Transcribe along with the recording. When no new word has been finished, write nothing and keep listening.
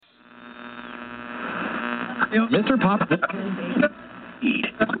Mr. Pop. The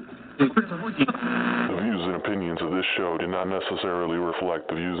views and opinions of this show do not necessarily reflect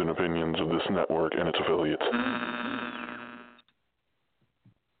the views and opinions of this network and its affiliates.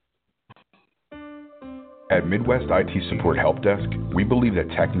 At Midwest IT Support Help Desk, we believe that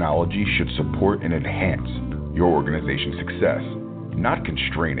technology should support and enhance your organization's success, not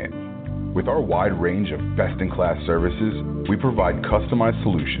constrain it. With our wide range of best-in-class services, we provide customized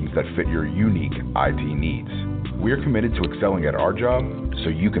solutions that fit your unique IT needs. We are committed to excelling at our job so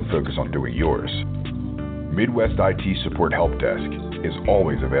you can focus on doing yours. Midwest IT Support Help Desk is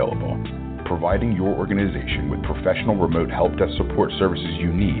always available, providing your organization with professional remote help desk support services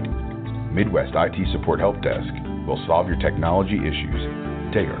you need. Midwest IT Support Help Desk will solve your technology issues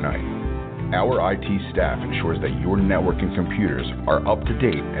day or night. Our IT staff ensures that your network and computers are up to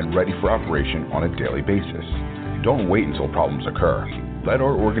date and ready for operation on a daily basis. Don't wait until problems occur. Let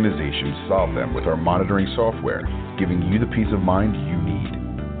our organization solve them with our monitoring software, giving you the peace of mind you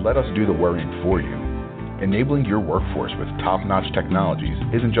need. Let us do the worrying for you. Enabling your workforce with top-notch technologies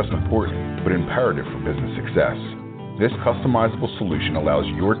isn't just important, but imperative for business success. This customizable solution allows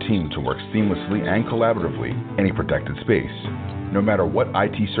your team to work seamlessly and collaboratively in a protected space. No matter what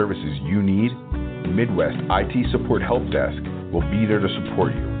IT services you need, Midwest IT Support Help Desk will be there to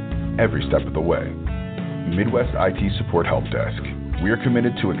support you every step of the way. Midwest IT Support Help Desk. We are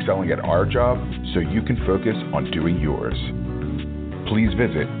committed to excelling at our job so you can focus on doing yours. Please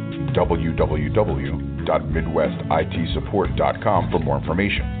visit www.midwestitsupport.com for more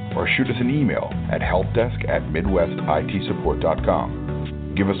information, or shoot us an email at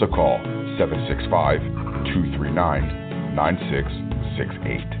helpdesk@midwestitsupport.com. Give us a call,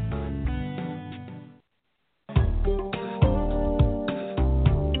 765-239-9668.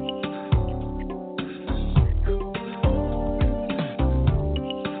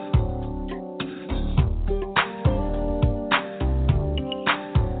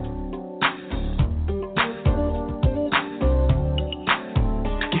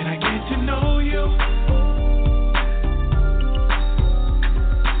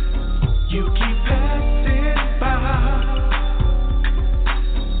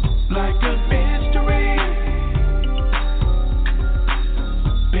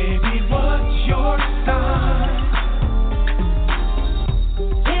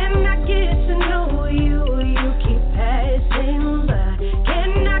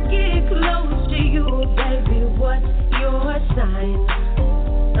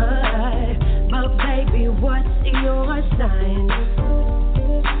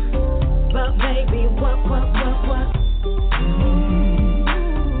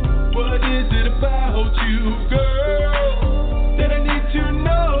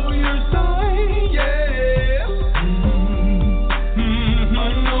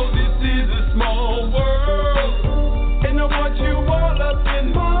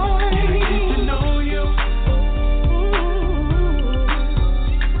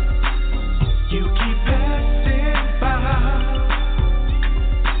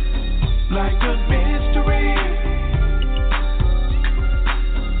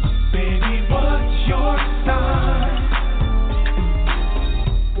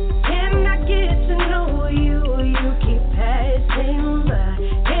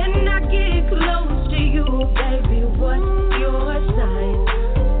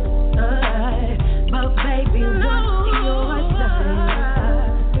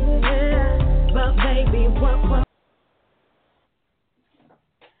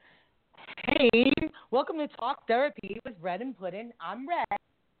 Welcome to Talk Therapy with Red and Puddin. I'm Red.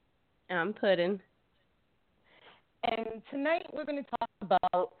 And I'm Puddin. And tonight we're going to talk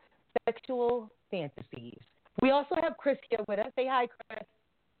about sexual fantasies. We also have Chris here with us. Say hi, Chris.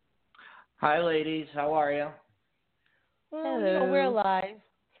 Hi, ladies. How are you? Well, hello. We're alive.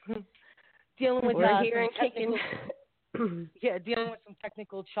 Dealing with we're here and kicking. Dealing with some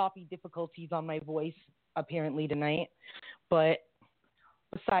technical choppy difficulties on my voice apparently tonight. But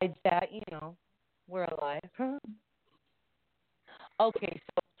besides that, we're alive. Okay, so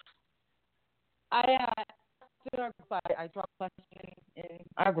I dropped questions in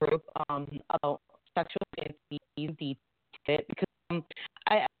our group about sexual fantasies because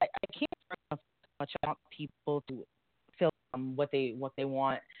I can't stress much. I want people to feel what they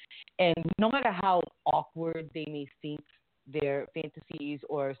want, and no matter how awkward they may think their fantasies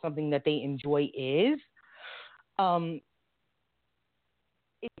or something that they enjoy is,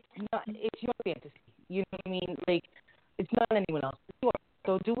 it's your fantasy. You know what I mean? Like, it's not anyone else. It's yours.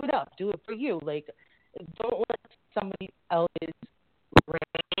 So do it up. Do it for you. Like, don't let somebody else's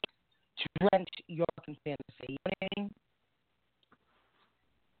rant drench your fantasy. You know what I mean?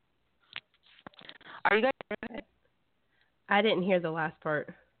 Are you guys hearing I didn't hear the last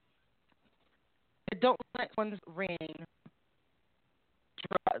part. Don't let one's rain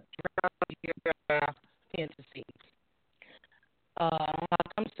drown your fantasies.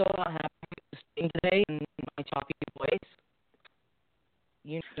 I'm so not happy to sing today in my choppy voice.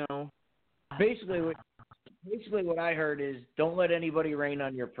 You know. Basically, what I heard is don't let anybody rain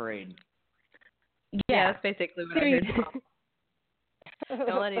on your parade. Yeah, that's basically what I heard.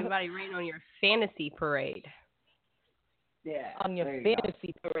 Don't let anybody rain on your fantasy parade. Yeah. On your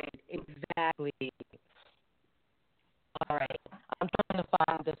fantasy parade, exactly. All right, I'm trying to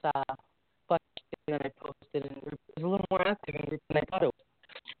find this question that I posted, and it's a little more active in group than I thought it was.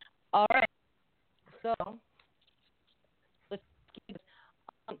 All right, so let's keep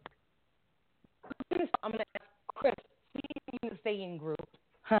this. I'm going to ask Chris. He's in the staying group.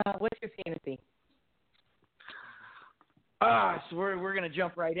 What's your fantasy? So we're gonna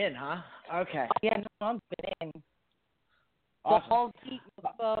jump right in, huh? Okay. Yeah, no, I'm good in. Awesome. Balls deep,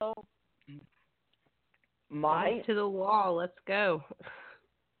 so. To the wall. Let's go.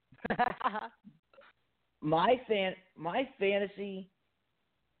 my fantasy.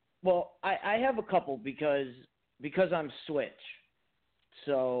 Well, I have a couple because I'm Switch.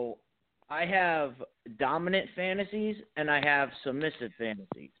 So I have dominant fantasies and I have submissive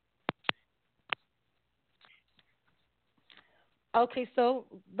fantasies. Okay, so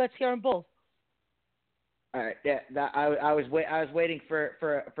let's hear them both. All right. Yeah. I was waiting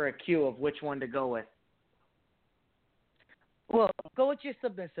for a cue of which one to go with. Well, go with your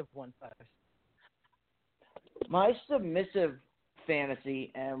submissive one first. My submissive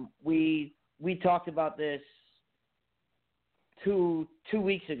fantasy, and we talked about this two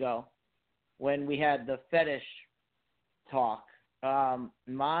weeks ago when we had the fetish talk.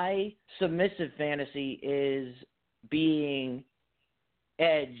 My submissive fantasy is being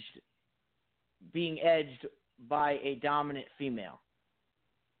edged by a dominant female.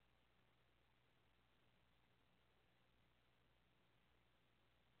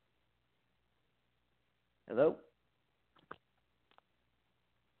 Hello?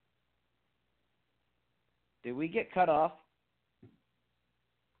 Did we get cut off?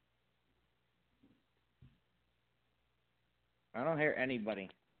 I don't hear anybody.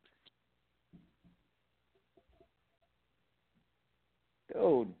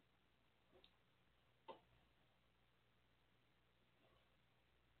 Dude.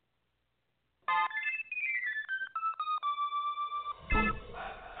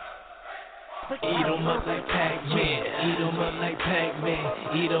 Eat 'em up like Pac-Man, eat 'em up like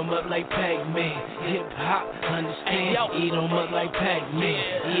Pac-Man, eat 'em up like Pac-Man. Hip hop, understand? Eat 'em up like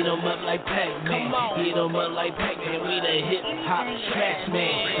Pac-Man, eat 'em up like Pac-Man, eat 'em up like Pac-Man. We the hip hop trash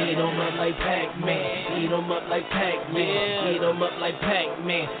man. Eat 'em up like Pac-Man, eat 'em up like Pac-Man, eat 'em up like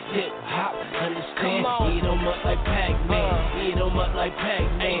Pac-Man. Hip hop, understand? Eat 'em up like Pac-Man, eat 'em up like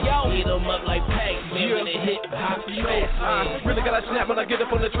Pac-Man, eat 'em up like Pac-Man. We the hip hop trash man. Really gotta snap when I get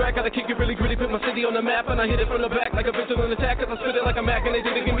up on the track, gotta kick it really gritty. Put my city on the map and I hit it from the back like a vigilant attack. Cause I spit it like a Mac and they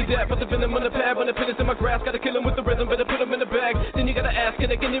didn't give me that. Put the venom on the pad when the pin is in my grasp. Gotta kill him with the rhythm, better put him in the bag. Then you gotta ask,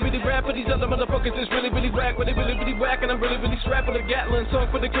 can they really rap? For these other motherfuckers is really whack. But they really whack and I'm really strapped with a Gatling song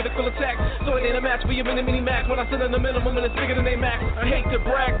for the critical attack. So it ain't a match for your mini max. When I sit in the minimum and it's bigger than they max. I hate to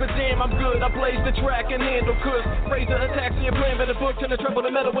brag, but damn I'm good. I blaze the track and handle cuss. Razor attacks and your plan better book. Turn the treble to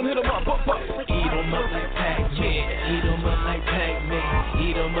metal and hit 'em up. Eat 'em up like Pac-Man, eat 'em up like Pac-Man,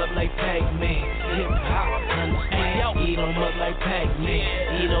 eat 'em up like Pac-Man. Hip hop, understand? Eat 'em up like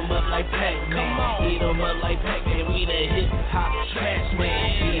Pac-Man, eat 'em up like Pac-Man, eat 'em up like Pac-Man. We the hip hop trash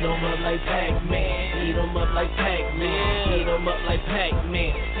man. Eat 'em up like Pac-Man, eat 'em up like Pac-Man, eat 'em up like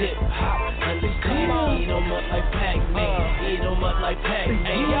Pac-Man. Hip hop, understand? Eat 'em up like Pac-Man, eat 'em up like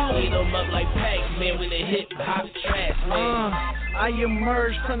Pac-Man, eat 'em up like Pac-Man. We the hip hop trash man. I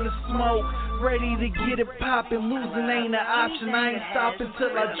emerge from the smoke, ready to get it poppin'. Losing ain't an option, I ain't stopping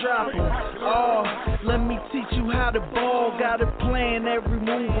till I drop it. Oh, let me teach you how to ball. Got a plan, every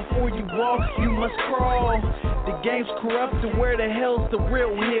move before you walk, you must crawl. The game's corrupted, where the hell's the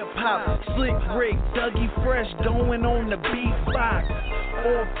real hip-hop? Slick Rick, Dougie Fresh, going on the beatbox.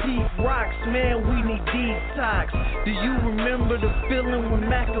 Or Pete Rocks, man, we need detox. Do you remember the feeling when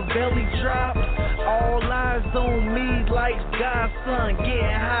Machiavelli dropped? All eyes on me like Godson, getting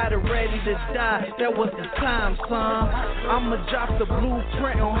high to ready to die. That was the time, son. I'ma drop the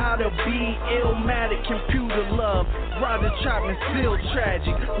blueprint on how to be illmatic. Computer love, Roger Chapman still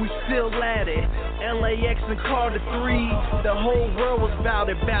tragic. We still at it. LAX and Carter 3, the whole world was about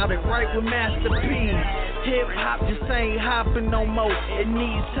it, right with Master P. Hip hop just ain't hopping no more. It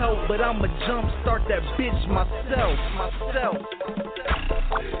needs help, but I'ma jumpstart that bitch myself.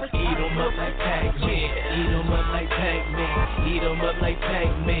 Eat 'em up like Pac-Man, eat 'em up like Pac-Man, eat 'em up like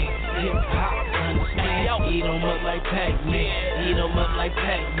Pac-Man. Hip hop, understand? Eat 'em up like Pac-Man. Eat 'em up like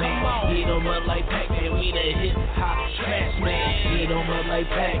Pac-Man. Eat 'em up like Pac-Man. We the hip hop trash man. Eat 'em up like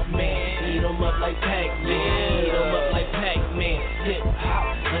Pac-Man. Eat 'em up like Pac-Man. Eat 'em up like Pac-Man. Hip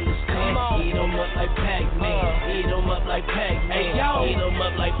hop, understand? Eat 'em up like Pac-Man. Eat 'em up like Pac-Man. Eat 'em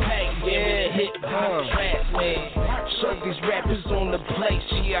up like Pac-Man. We the hip hop trash man. Serve these rappers on the plate,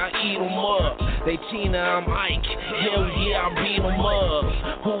 yeah, I eat 'em up. They Tina, I'm Ike, hell yeah, I beat 'em up.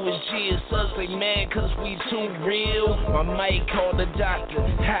 Who is G? It's us, they mad cause we too real. My mate called the doctor,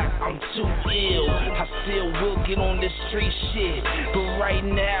 ha, I'm too ill. I still will get on this street shit, but right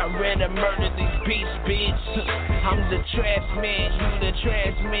now I'd rather murder these beats, bitch. I'm the trash man, you the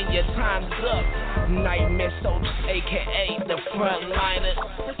trash man, your time's up. Nightmare soldiers, aka the frontliners.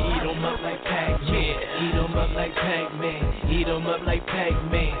 Eat 'em up like Pac-Man, eat 'em up like Pac-Man, eat 'em up like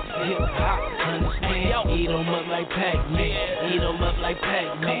Pac-Man. Hip hop, understand? Eat 'em up like Pac-Man, eat 'em up like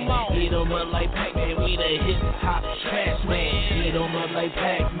Pac-Man, eat 'em up like Pac-Man. We the hip hop trash man. Eat 'em up like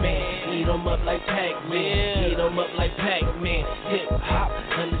Pac-Man, eat 'em up like Pac-Man, eat 'em up like Pac-Man. Hip hop,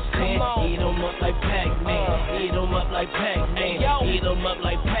 understand? Eat 'em up like Pac-Man, eat 'em up like Pac-Man, eat 'em up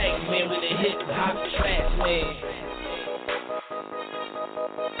like Pac-Man. We the hip hop trash man.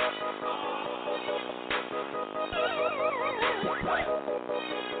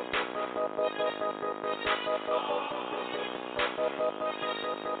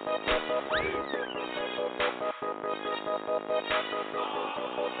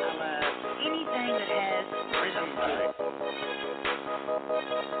 Anything that has rhythm to it.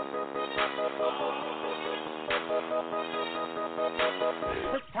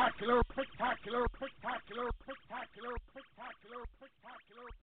 Spectacular, spectacular, spectacular, spectacular, spectacular, spectacular.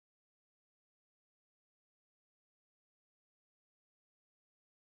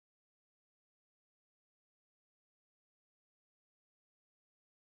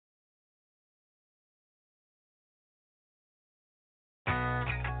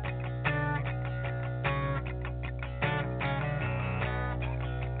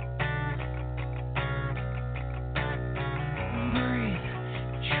 Breathe,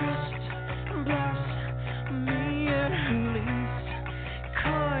 trust, bless.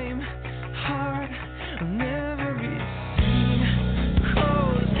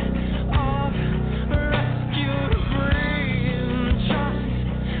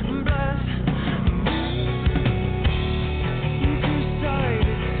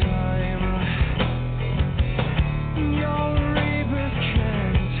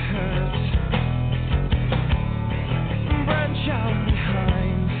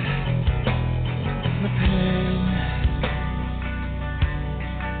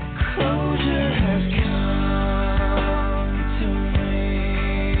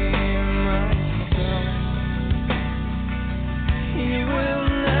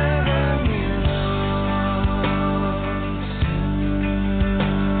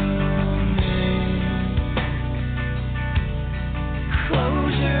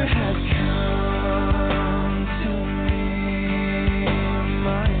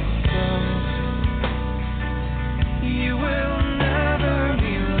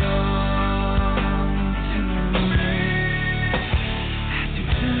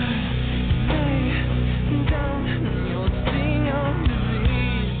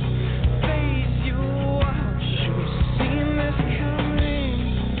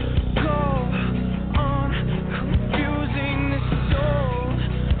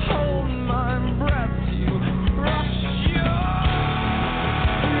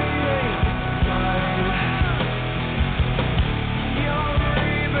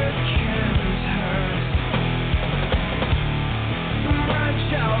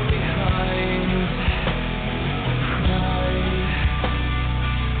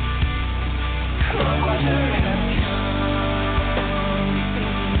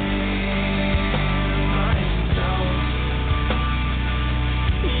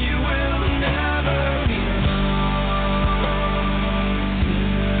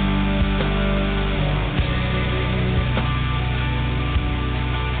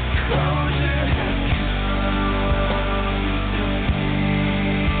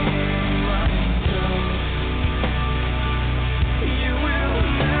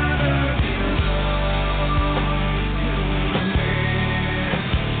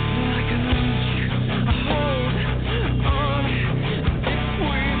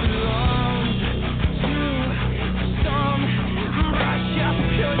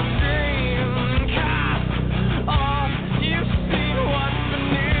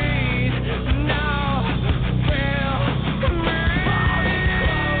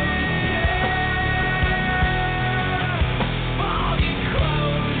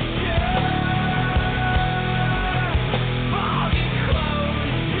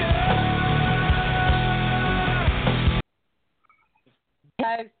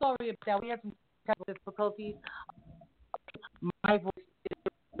 Guys, sorry about that. We had some technical difficulties. My voice is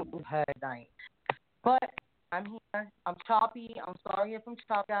heard tonight. But I'm here. I'm choppy. I'm sorry if I'm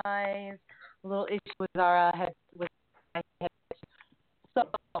choppy, guys. A little issue with our head. With my head. So,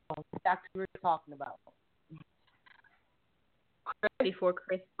 that's what we were talking about. Before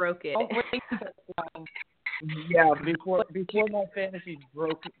Chris broke it. Yeah, before my fantasy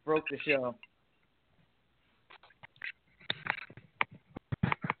broke the show.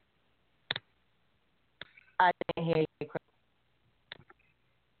 I didn't hear you, Chris.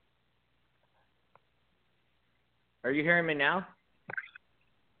 Are you hearing me now?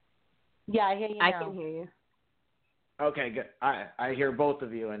 Yeah, I hear you now. I can hear you. Okay, good. I hear both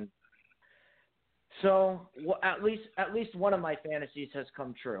of you, and so at least one of my fantasies has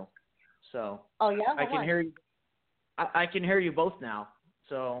come true. So oh yeah, I can hear you. I can hear you both now.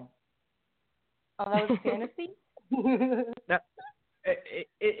 So oh, that was a fantasy.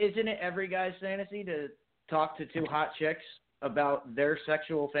 Isn't it every guy's fantasy to talk to two hot chicks about their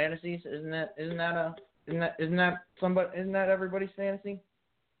sexual fantasies? Isn't that everybody's fantasy?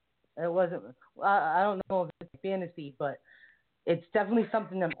 It wasn't. I don't know if it's a fantasy, but it's definitely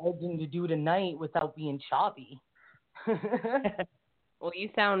something I'm urging to do tonight without being choppy. Well, you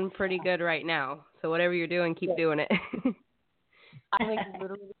sound pretty good right now. So whatever you're doing, keep doing it. I think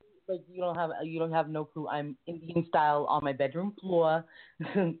literally, like you don't have no clue. I'm Indian style on my bedroom floor,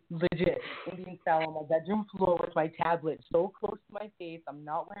 legit Indian style on my bedroom floor with my tablet so close to my face. I'm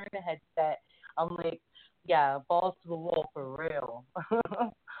not wearing a headset. I'm like, yeah, balls to the wall for real.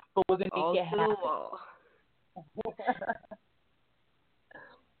 But we're gonna balls make it happen. To the wall.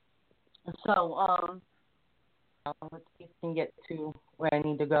 So, let's see if we can get to where I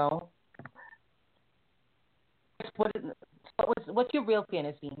need to go. What's your real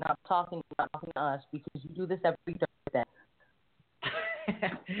fantasy? Not talking to us because you do this every Thursday.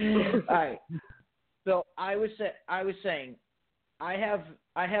 All right. So I was saying, I have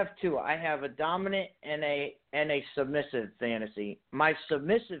two. I have a dominant and a submissive fantasy. My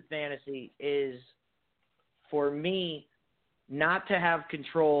submissive fantasy is for me not to have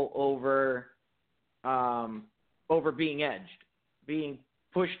control over being edged, being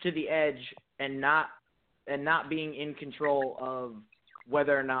pushed to the edge, and not being in control of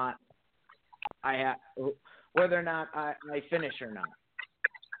whether or not I finish or not.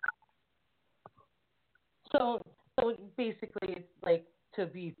 So basically, it's like to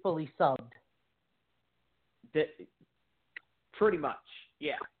be fully subbed. Pretty much,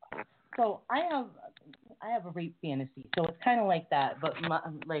 yeah. So I have a rape fantasy. So it's kind of like that, but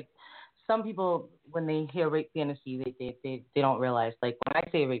like some people when they hear rape fantasy, they don't realize. Like when I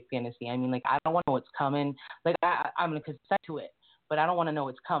say rape fantasy, I mean like I don't want to know what's coming. Like I'm gonna consent to it, but I don't want to know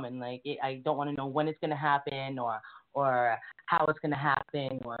what's coming. Like I don't want to know when it's gonna happen or how it's gonna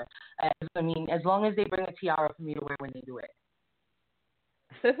happen or I mean as long as they bring a tiara for me to wear when they do it.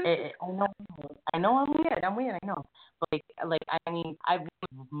 I know I'm weird, I know. But like I mean, I would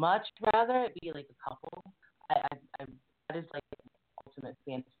much rather it be like a couple. That is like the ultimate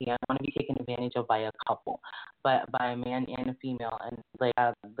fantasy. I want to be taken advantage of by a couple, but by a man and a female, and they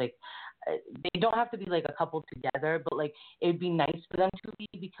don't have to be like a couple together, but like it'd be nice for them to be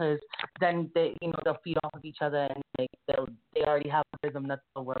because then they'll feed off of each other and like they already have a rhythm that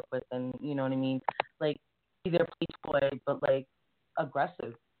they'll work with, and you know what I mean. Like either play toy, but like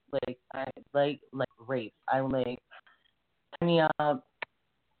aggressive. Like I like rape. I like turn me up,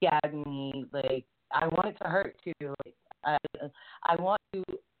 gag me. Like I want it to hurt too. Like I want to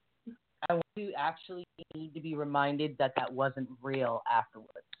actually need to be reminded that wasn't real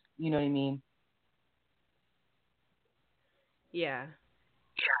afterwards. You know what I mean? Yeah.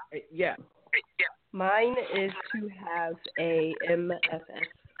 Yeah. Mine is to have a MFS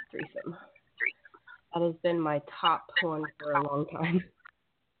threesome. That has been my top one for a long time.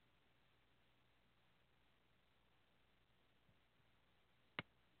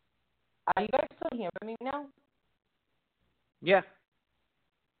 Are you guys still hearing me now? Yeah.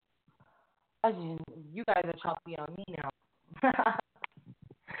 You guys are choppy on me now.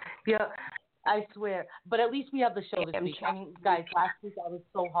 Yeah, I swear. But at least we have the show this week. I mean, guys, last week I was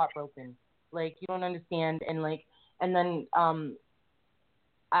so heartbroken. Like, you don't understand. And then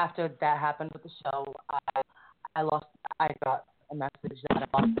after that happened with the show, I got a message that I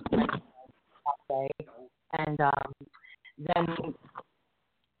lost the connection that day. And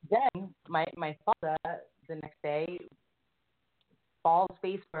then my father the next day falls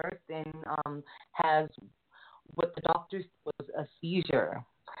face first and has what the doctors was a seizure.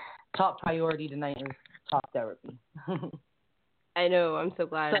 Top priority tonight is talk therapy. I know. I'm so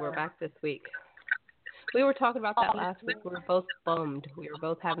glad we're back this week. We were talking about that last week. We were both bummed. We were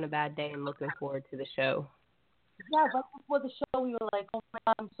both having a bad day and looking forward to the show. Yeah, right before the show, we were like, "Oh my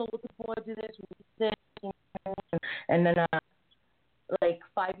God, I'm so looking forward to this." And then, like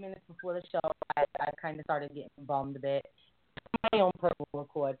 5 minutes before the show, I kind of started getting bummed a bit. My own personal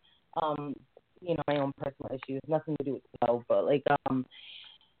record, my own personal issues, nothing to do with the show, but like, and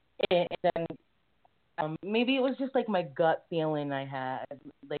then maybe it was just like my gut feeling I had,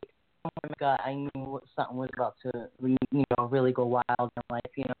 like. Oh my God, I knew something was about to, really go wild in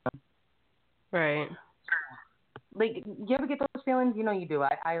life, Right. Like, you ever get those feelings? You know you do. I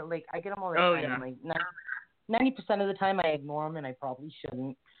get them all the time. Yeah. Like 90% of the time, I ignore them, and I probably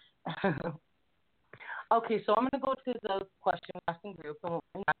shouldn't. Okay, so I'm gonna go to the question asking group, and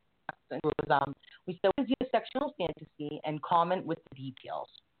we said, "What is your sexual fantasy?" and comment with the details.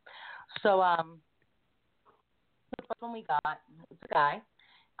 So the first one we got, it's a guy.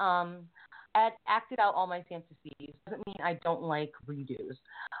 I acted out all my fantasies. Doesn't mean I don't like redos,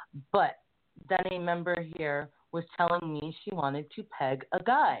 but then a member here was telling me she wanted to peg a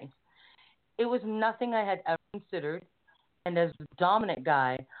guy. It was nothing I had ever considered, and as a dominant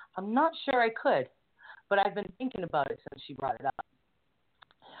guy, I'm not sure I could, but I've been thinking about it since she brought it up.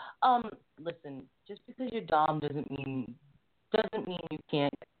 Listen, just because you're dom doesn't mean you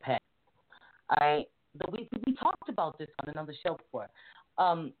can't get pegged. We talked about this on another show before.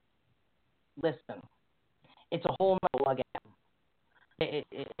 Listen, it's a whole nother orgasm.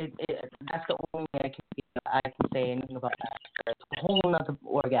 That's the only way I can say anything about that. It's a whole nother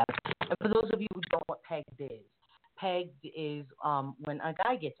orgasm. And for those of you who don't know what pegged is when a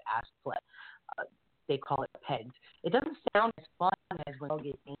guy gets ass play. They call it pegged. It doesn't sound as fun as when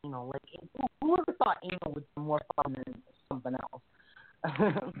you get anal. Like, who ever thought anal would be more fun than something else?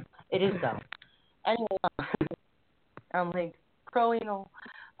 It is though. Anyway, I'm like pro anal.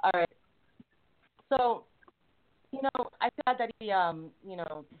 All right. So, I thought that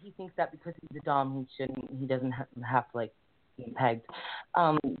he thinks that because he's a dom, he doesn't have to, like, be pegged.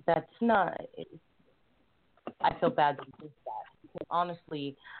 That's not, I feel bad that he thinks that. Because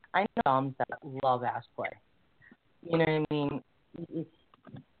honestly, I know doms that love ass play. You know what I mean?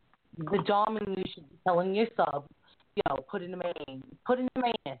 The dom in you should be telling your sub, put in the main.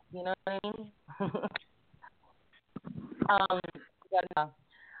 You know what I mean?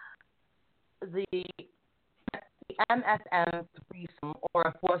 The MSM threesome or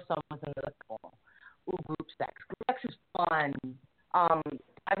a foursome within the couple. Ooh, group sex. Group sex is fun.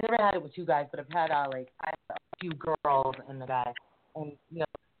 I've never had it with two guys, but I've had I have a few girls and the guy, and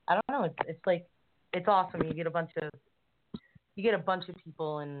I don't know. It's like it's awesome. You get a bunch of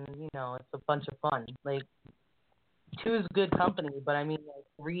people, and it's a bunch of fun. Like, two is good company, but I mean, like,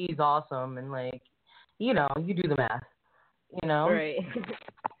 three is awesome, and like, you do the math. Right.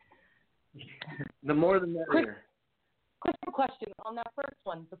 The more the merrier. Quick question on that first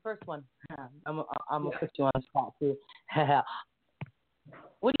one. The first one. I'm gonna put you on the spot too.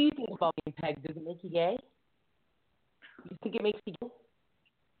 What do you think about being pegged? Does it make you gay? You think it makes you gay?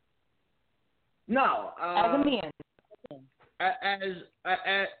 No. As a man.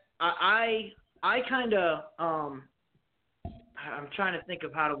 I kind of I'm trying to think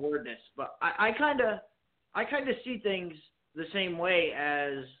of how to word this, but I kind of see things the same way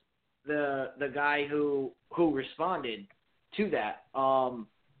as the guy who responded to that. I'm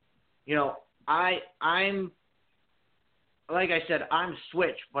like I said, I'm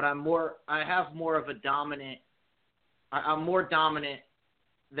switch, but I have more of a dominant. I'm more dominant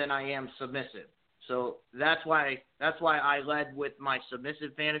than I am submissive. So that's why I led with my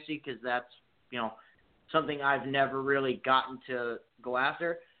submissive fantasy, because that's something I've never really gotten to go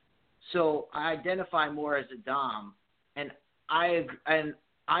after. So I identify more as a dom, and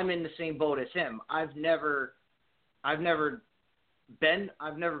I'm in the same boat as him. I've never been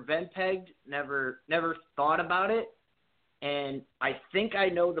pegged, never thought about it, and I think I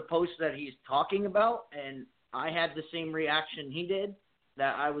know the post that he's talking about, and I had the same reaction he did.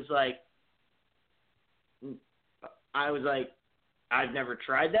 That I was like, I've never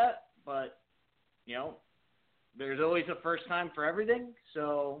tried that, but there's always a first time for everything.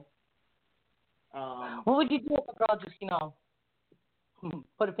 So, what would you do if a girl just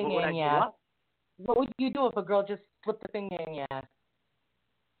put a finger in your ass? What would you do if a girl just slipped a finger in your ass?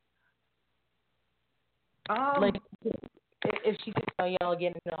 Like, if she just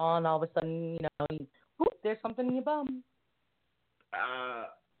getting it on, all of a sudden, there's something in your bum.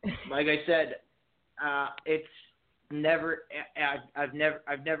 Like I said, it's never. I've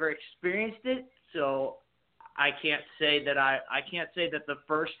never experienced it, so I can't say that the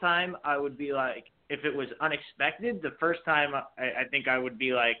first time I would be like, if it was unexpected, the first time I think I would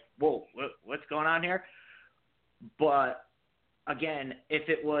be like, whoa, what's going on here? But again, if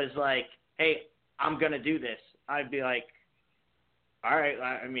it was like, hey, I'm gonna do this, I'd be like, all right.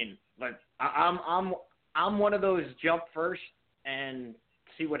 I mean, like I'm one of those jump first and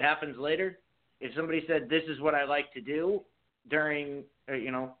see what happens later. If somebody said this is what I like to do during,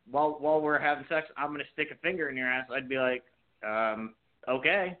 while we're having sex, I'm gonna stick a finger in your ass. I'd be like,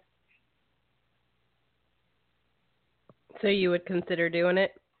 okay. So you would consider doing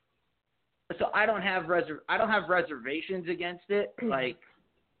it? So I don't have reservations against it. Like,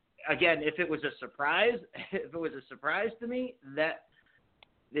 again, if it was a surprise to me, that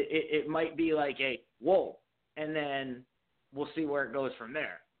it might be like a whoa, and then we'll see where it goes from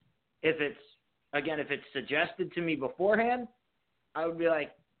there. If it's suggested to me beforehand, I would be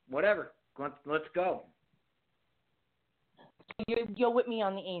like, whatever, let's go. You're with me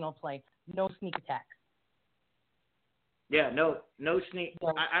on the anal play. No sneak attacks. Yeah, no sneak.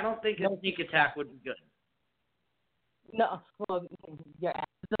 Yeah. I don't think a sneak attack would be good. No, well, your ass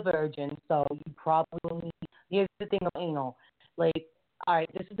is a virgin, so you probably need. Here's the thing of anal. Like, all right,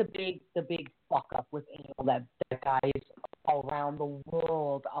 this is the big fuck up with anal that guys around the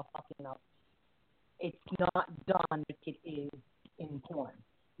world are fucking up. It's not done like it is in porn.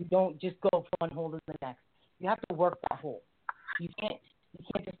 You don't just go from one hole to the next. You have to work that hole. You can't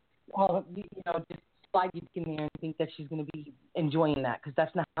just just slide your dick in there and think that she's going to be enjoying that, because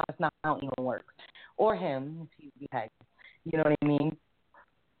that's not how anal works. Or him, if he's behind. You know what I mean?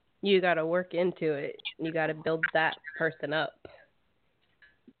 You got to work into it. You got to build that person up.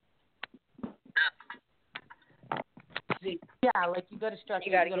 Yeah, like you got to stretch.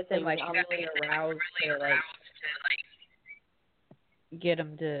 You got to get them like really aroused to like get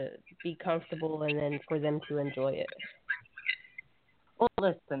them to be comfortable, and then for them to enjoy it. Well,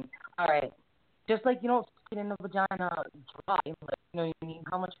 listen. All right. Just like you don't get in the vagina dry, like, you know what I mean?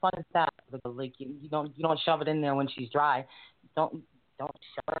 How much fun is that? Like you don't shove it in there when she's dry. Don't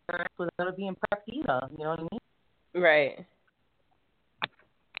shove her without her being prepped either. You know what I mean? Right.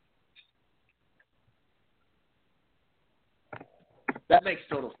 That makes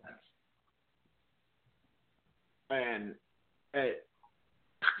total sense. And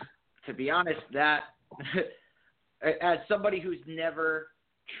to be honest, that as somebody who's never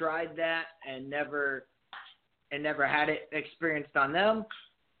tried that and never had it experienced on them,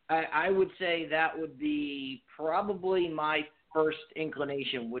 I would say that would be probably my first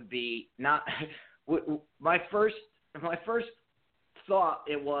inclination. Would be not my first thought.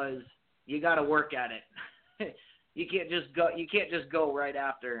 It was, you got to work at it. You can't just go right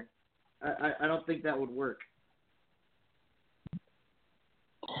after. I don't think that would work.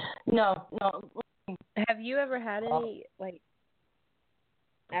 No. Have you ever had any like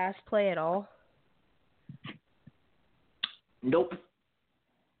ass play at all? Nope.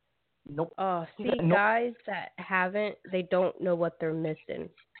 Oh, see, guys that haven't, they don't know what they're missing.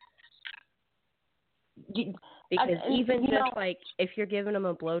 Because even just like if you're giving them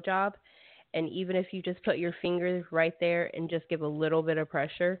a blowjob, and even if you just put your fingers right there and just give a little bit of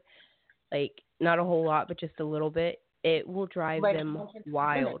pressure, like not a whole lot, but just a little bit, it will drive them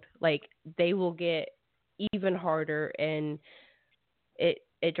wild. Like they will get even harder, and it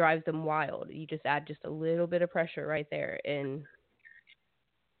drives them wild. You just add just a little bit of pressure right there, and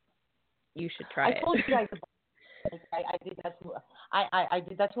you should try it. I told you guys. I did that to I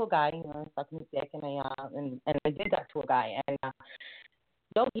did that to a guy. You know, sucking his dick, and I did that to a guy, and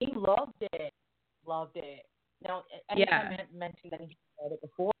he loved it. Now, anytime I mentioned that he said it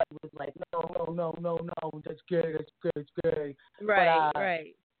before, it was like, no, that's gay. Right,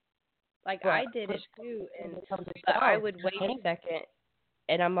 right. Like, I did it too, and but I would wait a second,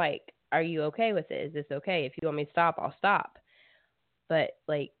 and I'm like, are you okay with it? Is this okay? If you want me to stop, I'll stop. But,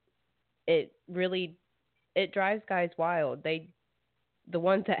 like, it drives guys wild. The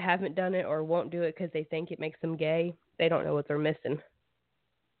ones that haven't done it or won't do it because they think it makes them gay, they don't know what they're missing.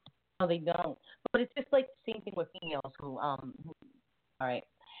 No, they don't. But it's just like the same thing with females who all right,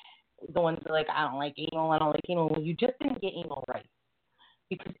 the ones that are like, I don't like anal. Well, you just didn't get anal right.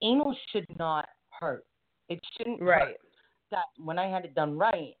 Because anal should not hurt. It shouldn't hurt. That when I had it done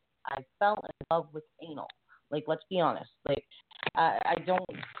right, I fell in love with anal. Like, let's be honest. Like, I don't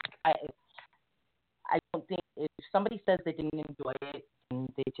think if somebody says they didn't enjoy it, and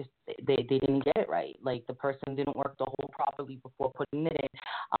they didn't get it right. Like, the person didn't work the hole properly before putting it in.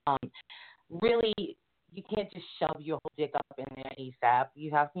 Really, you can't just shove your whole dick up in there ASAP.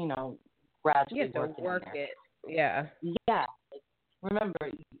 You have to, gradually work it. Yeah. Yeah. Like,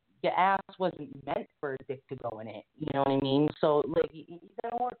 remember, your ass wasn't meant for a dick to go in it. You know what I mean? So, like, you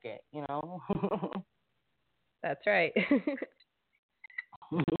gotta work it. That's right.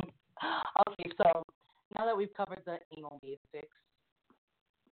 Okay, so now that we've covered the anal basics,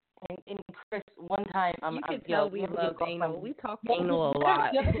 and Chris, one time, You can tell we love anal. We talk anal a lot.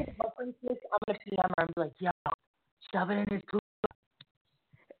 I'm gonna PM her and be like, yo, shove it in his poop.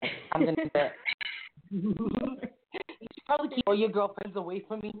 I'm gonna do it. You should probably keep all your girlfriends away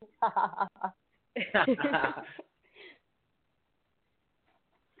from me.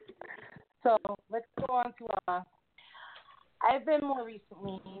 So let's go on to I've been more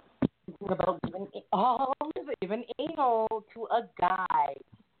recently thinking about giving anal to a guy.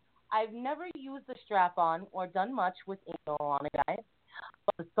 I've never used a strap-on or done much with anal on a guy,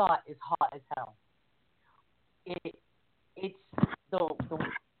 but the thought is hot as hell. It's the okay.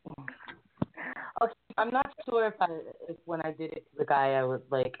 I'm not sure if when I did it to the guy, I was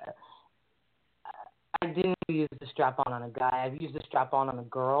like, I didn't use the strap-on on a guy. I've used the strap-on on a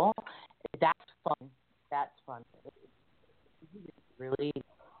girl. That's fun. It's really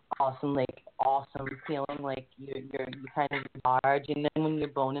awesome, awesome feeling like you're kind of large, and then when you're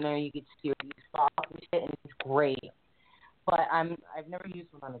boning her, you get seriously soft and shit, and it's great. But I've never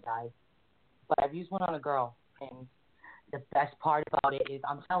used one on a guy, but I've used one on a girl, and the best part about it is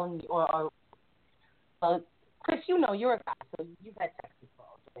I'm telling you, Chris, you know you're a guy, so you've had sex with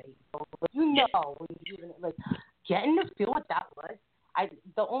girls, right? So you know when you getting to feel what that was.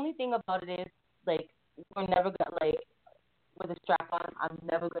 The only thing about it is we're never gonna with a strap on, I'm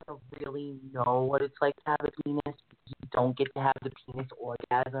never gonna really know what it's like to have a penis because you don't get to have the penis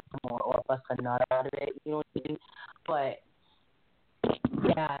orgasm or bust a nut out of it. You know what I mean? But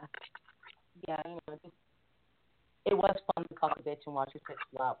yeah, it was fun to cuff a bitch and watch her sex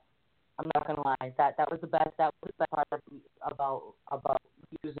flow. I'm not gonna lie, that was the best. That was the best part about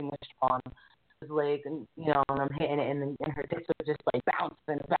using the strap on. And I'm hitting it, and her tits are just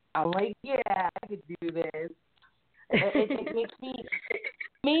bouncing. I'm like, yeah, I could do this. It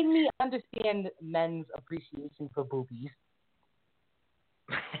made me understand men's appreciation for boobies.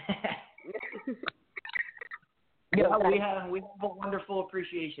 Yeah, we have a wonderful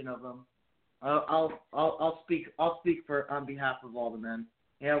appreciation of them. I'll speak on behalf of all the men.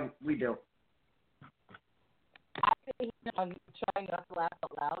 Yeah, we do. I'm trying not to laugh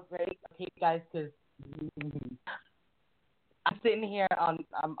out loud, right? Okay, guys, because I'm sitting here I'm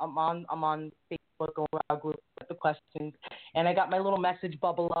on Facebook going around group with the questions, and I got my little message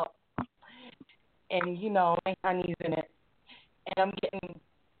bubble up, and my honey's in it, and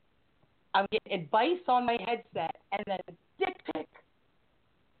I'm getting advice on my headset, and then a dick pic.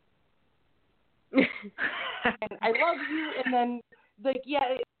 And I love you, and then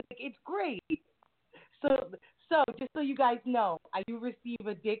it's great. So just so you guys know, I do receive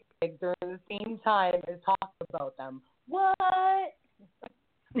a dick pic during the same time as talk about them. What?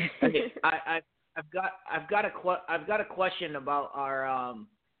 Okay, I've got a question about our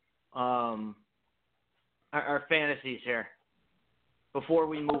fantasies here before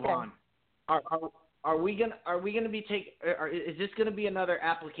we move on. Are we gonna be is this gonna be another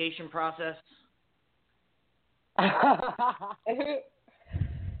application process?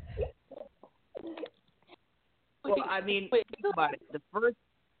 Well, I mean, think about it.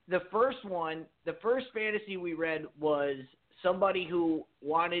 The first fantasy we read was somebody who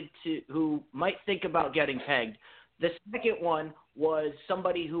might think about getting pegged. The second one was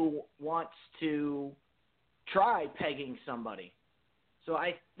somebody who wants to try pegging somebody. So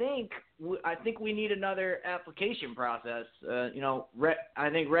I think we need another application process. Red, I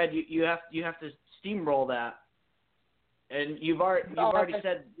think Red, you have to steamroll that. And you've already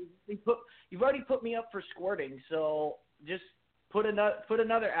said you've already put me up for squirting, so just put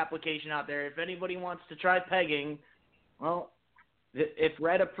another application out there. If anybody wants to try pegging, well, if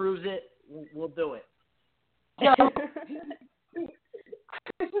Red approves it, we'll do it. No, this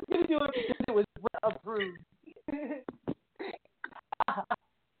is gonna do it because it was approved.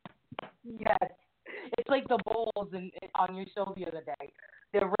 Yes, it's like the bowls on your show the other day.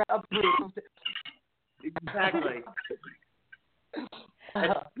 They're approved. Exactly.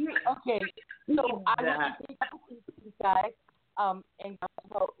 Okay, so I want to take this guy. And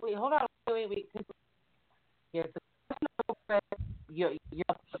wait, hold on, wait. Here's the question. You're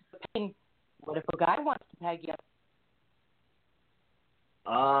opinion. What if a guy wants to tag you?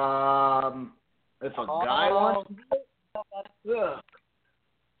 If a guy wants to,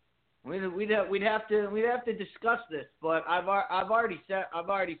 we'd have to discuss this. But I've already said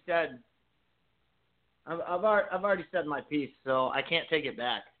my piece, so I can't take it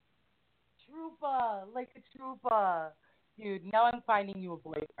back. Trooper, like a trooper. Dude, now I'm finding you a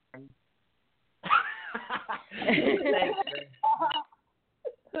boyfriend. Thanks, man.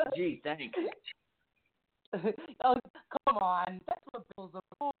 Gee, thanks. Oh, come on. That's what bills are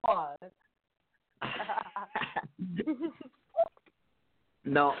for.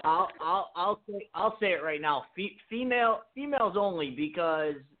 No, I'll say it right now. Females only,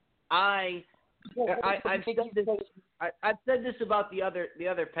 because I've said this about the other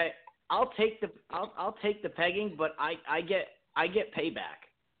peg. I'll take the pegging, but I get payback.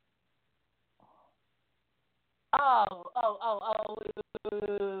 Oh.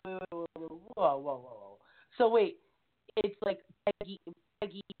 Whoa. So wait, it's like peggy,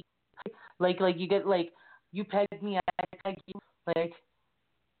 like you get like you peg me, I peg you, like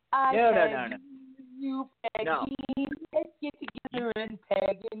I No. you peg No. me, let's get together and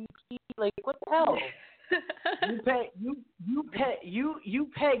peg and pee. Like what the hell? You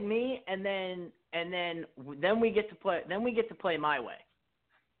peg me, and then we get to play. Then we get to play my way.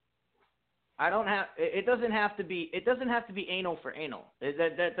 I don't have. It doesn't have to be. It doesn't have to be anal for anal.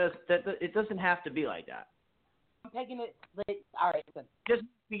 It doesn't have to be like that. I'm pegging it. Like, all right, listen. Just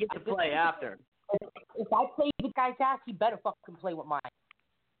we get to play after. If I play the guy's ass, he better fucking play with mine.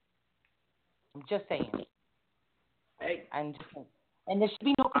 I'm just saying. Hey. I'm just saying. And there should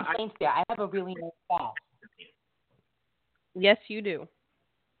be no complaints there. I have a really nice ass. Yes, you do.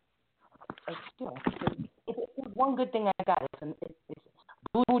 It's one good thing I got. It's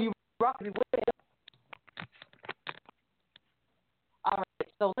booty rocky with it. All right,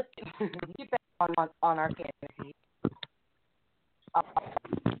 so let's get back on our fantasy.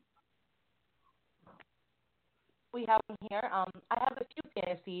 We have them here. I have a few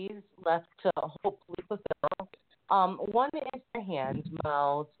fantasies left to hopefully fulfill. One is their hands,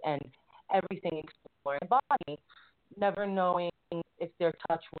 mouths, and everything exploring the body, never knowing if their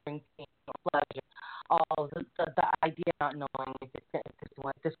touch brings pain or pleasure. The idea of not knowing if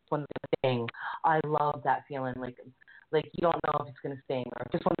this one's gonna sting. I love that feeling, like you don't know if it's gonna sting or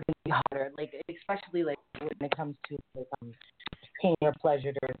if this one's gonna be hotter. Like especially like when it comes to like, pain or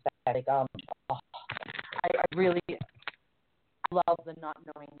pleasure during sex. I really love the not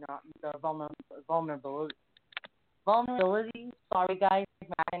knowing, not the vulnerability. Sorry, guys,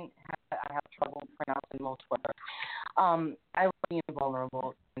 I have trouble pronouncing most words. I love being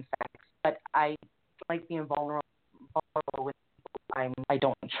vulnerable in sex, but I like being vulnerable with people I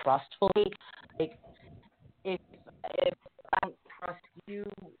don't trust fully. Like if I don't trust you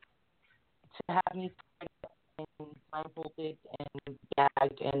to have me blindfolded and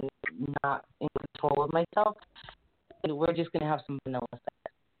gagged and not in control of myself, we're just gonna have some vanilla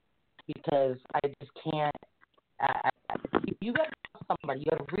sex because I just can't. You gotta trust somebody. You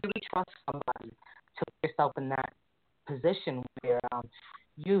gotta really trust somebody to put yourself in that position where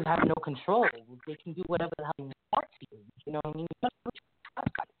you have no control. They can do whatever the hell they want to you. You know what I mean? You gotta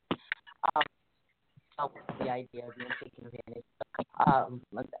trust somebody. So the idea of being taken advantage of.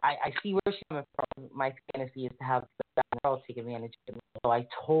 I see where she's coming from. My fantasy is to have the girl take advantage of me. So I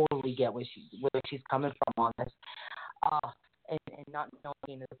totally get where she's coming from on this. And not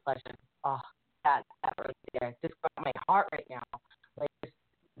knowing the pleasure. That right there. Just got my heart right now. Like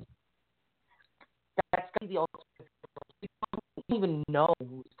that's gonna be the ultimate. You don't even know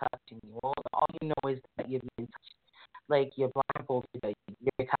who's touching you. All you know is that you're being touched. Like you're blindfolded,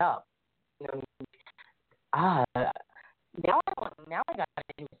 you're tied up. You know what I mean? Now I got to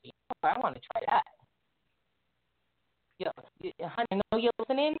do it. I want to try that. Yeah, honey, I know you're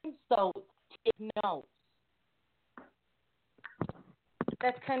listening, so take notes.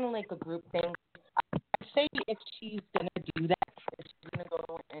 That's kind of like a group thing. I'd say if she's going to do that, if she's going to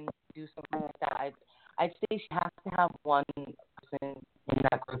go and do something like that, I'd say she has to have one person in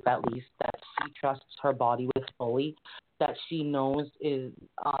that group at least that she trusts her body with fully, that she knows is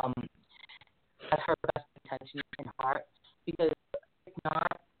has her best intentions in heart. Because if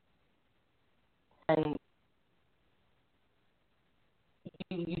not, and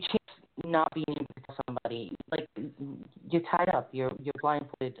you chance not being able to tell somebody, like you're tied up, you're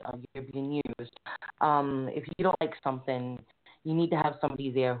blindfolded, you're being used. If you don't like something, you need to have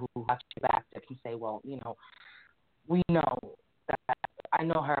somebody there who has your back that can say, well, we know that I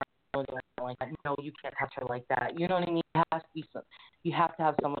know her. I know that I don't like that. No, you can't touch her like that. You know what I mean? It has to be you have to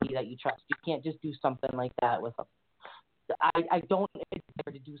have somebody that you trust. You can't just do something like that with I don't expect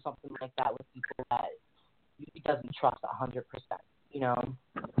her to do something like that with people that he doesn't trust 100%.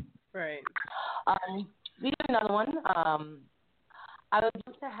 Right. We have another one. I would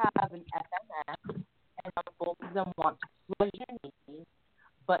like to have an FMS, and both of them want to pleasure me,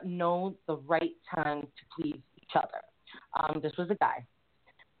 but know the right time to please each other. This was a guy.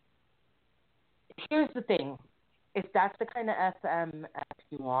 Here's the thing. If that's the kind of FMS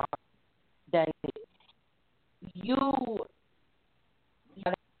you want, then you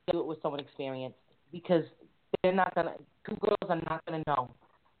gotta do it with someone experienced, because they're not gonna. Two girls are not gonna know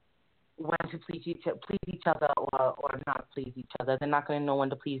when to please each other or not please each other. They're not going to know when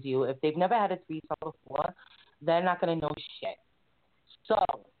to please you. If they've never had a threesome before, they're not going to know shit. So,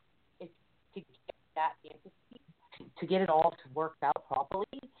 it's to get that fantasy, to get it all to work out properly,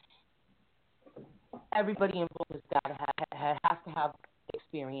 everybody involved has to have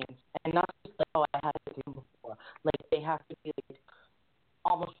experience, and not just like, oh, I had a threesome before. Like, they have to be like,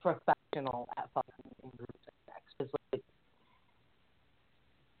 almost professional at fucking in group sex. It's like,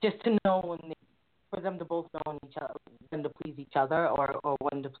 just to know for them to both know when to please each other or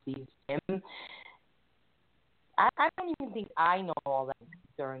when to please him. I don't even think I know all that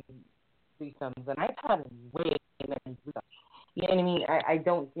during threesomes, and I've had way many threesomes. You know what I mean?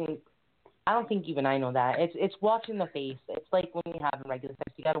 I don't think even I know that. It's watching the face. It's like when you have regular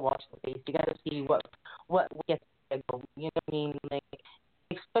sex, you got to watch the face. You got to see what gets you know what I mean? Like,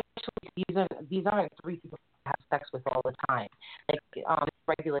 especially these aren't three people to have sex with all the time. Like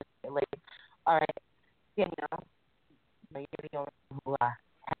regular, like, all right, Danielle, you're the only one who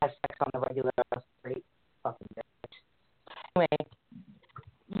has sex on the regular straight fucking bitch. Anyway,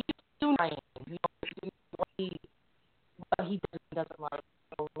 you do Ryan. You know what he doesn't like.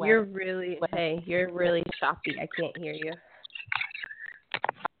 You're really choppy. I can't hear you.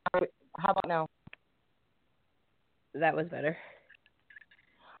 How about now? That was better.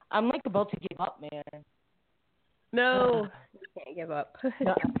 I'm like about to give up, man. No, you can't give up.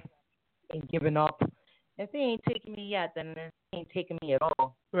 No, I ain't giving up. If they ain't taking me yet, then they ain't taking me at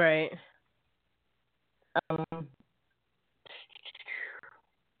all. Right.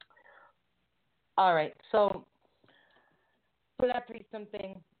 All right. So for that threesome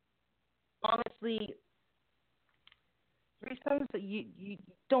thing, honestly, threesomes, you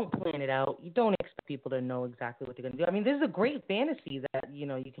don't plan it out. You don't expect people to know exactly what they're going to do. I mean, this is a great fantasy that, you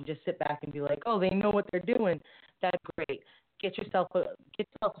know, you can just sit back and be like, oh, they know what they're doing. That's great. Get yourself a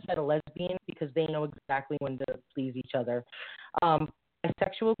set of lesbians because they know exactly when to please each other.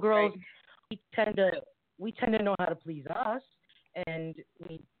 Bisexual girls, right. we tend to know how to please us, and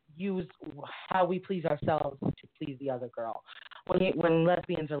we use how we please ourselves to please the other girl. When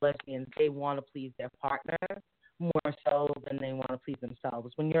lesbians are lesbians, they want to please their partner more so than they want to please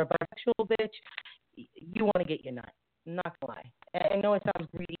themselves. When you're a bisexual bitch, you want to get your nut. I'm not gonna lie. I know it sounds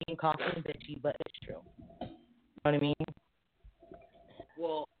greedy and cocky and bitchy, but it's true. You know what I mean?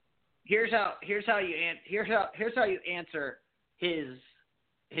 Well, here's how you answer his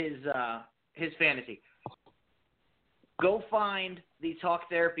fantasy. Go find the talk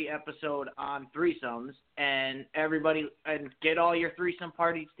therapy episode on threesomes and get all your threesome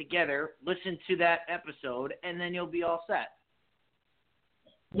parties together, listen to that episode, and then you'll be all set.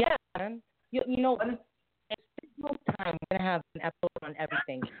 Yeah, man. You know, in 6 months' time, we're going to have an episode on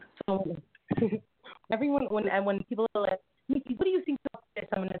everything. So when people are like, Nikki, what do you think about this?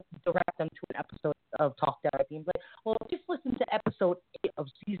 I'm going to direct them to an episode of Talk Therapy. And be like, well, just listen to episode 8 of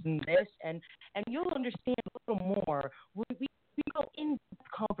season this, and you'll understand a little more. We go into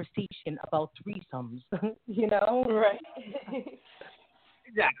conversation about threesomes, you know? Right.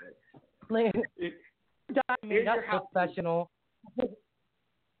 Exactly. Like, that's professional.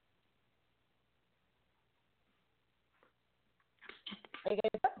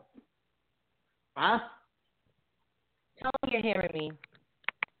 Huh? Tell me you're hearing me.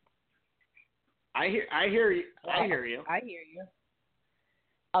 I hear you. I hear you.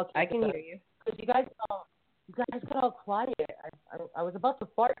 Okay, I can hear you. Because you guys got all quiet. I was about to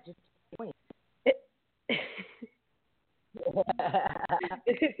fart just wait.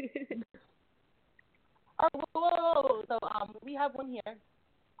 Oh, whoa. So we have one here.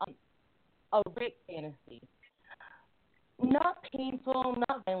 A rape fantasy. Not painful,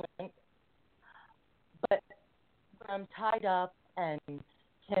 not violent, but I'm tied up and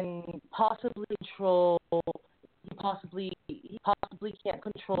can possibly control. He possibly can't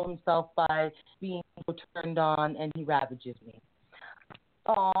control himself by being turned on, and he ravages me.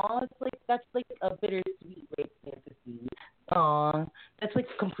 Aw, that's like a bittersweet rape fantasy. Aw, that's like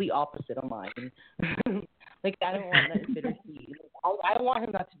the complete opposite of mine. Like, I don't want that bittersweet. I don't want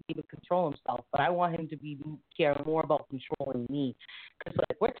him not to be able to control himself, but I want him to care more about controlling me. Because,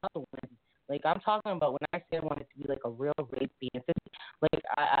 like, we're tough to win. Like, I'm talking about when I say I want it to be, like, a real rape fantasy. Like,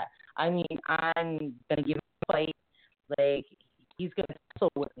 I mean, I'm going to give him a fight. Like, he's going to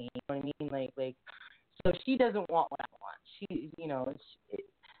tussle with me. You know what I mean? Like, so she doesn't want what I want. She, you know,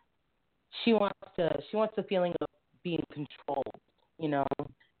 she wants the feeling of being controlled, you know.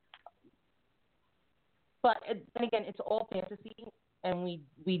 But then again, it's all fantasy, and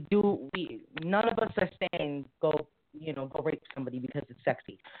none of us are saying go rape somebody because it's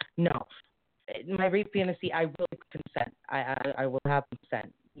sexy. No, my rape fantasy, I will consent. I will have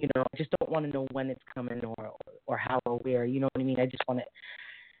consent. You know, just don't want to know when it's coming or how or where. You know what I mean? I just want to.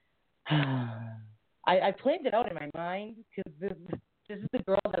 I planned it out in my mind because this is the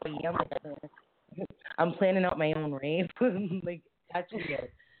girl that I am. Like, I'm planning out my own rave. Like, that's weird.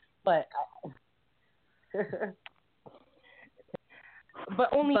 But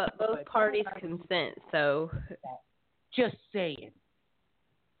both parties consent, so just saying.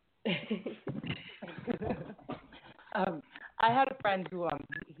 I had a friend who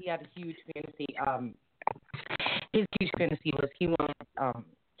he had a huge fantasy. His huge fantasy was he wanted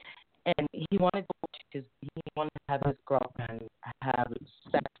to have his girlfriend have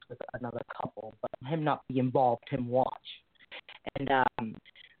sex with another couple, but him not be involved, him watch. And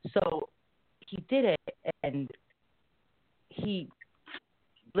so he did it, and he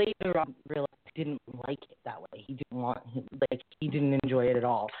later on realized he didn't like it that way. He didn't enjoy it at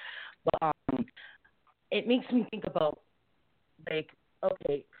all. But it makes me think about, like,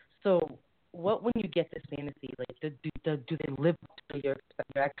 okay, so what when you get this fantasy, like, do they live up to your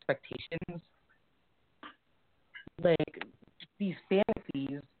expectations? Like, these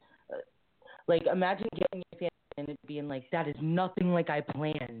fantasies, like, imagine getting a fantasy and it being like, that is nothing like I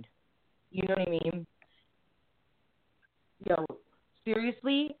planned. You know what I mean? Yo,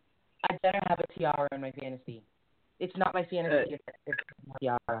 seriously, I better have a tiara in my fantasy. It's not my fantasy if it's a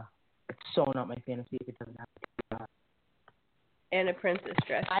tiara. It's so not my fantasy if it doesn't have a tiara. And a princess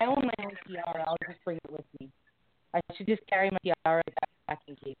dress. I own my own tiara. I'll just bring it with me. I should just carry my tiara back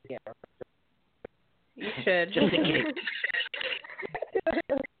in case I get her. You should. Just in case.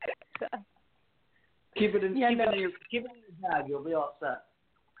 Keep it in your bag. You'll be all set.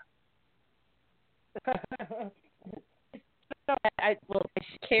 I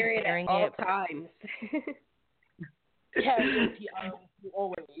carry it at all times. Carry the tiara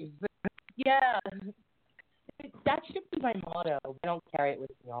always. Yeah. That should be my motto. I don't carry it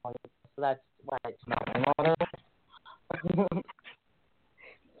with me always, so that's why it's not my motto.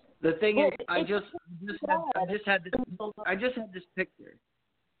 The thing is, I just had this picture.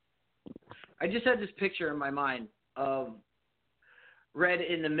 I just had this picture in my mind of Red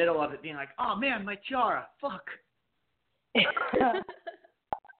in the middle of it, being like, "Oh man, my tiara, fuck." You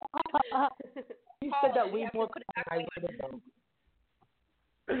said that way more quick than I would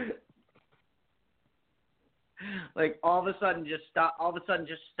have. Like all of a sudden, just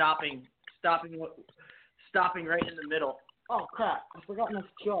stopping right in the middle. Oh crap! I forgot my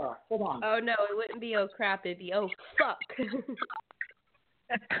tiara. Hold on. Oh no, it wouldn't be oh crap. It'd be oh fuck.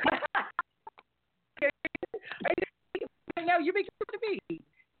 Now you make it to me.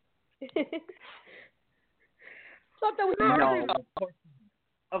 Stop that with no.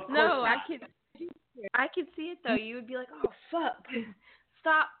 Of course no, not. I could see it though. You would be like, oh fuck.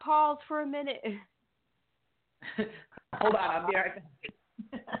 Stop. Pause for a minute. Hold on, I'll be right back.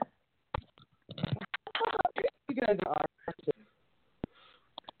 You guys are.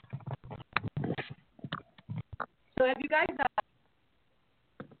 So have you guys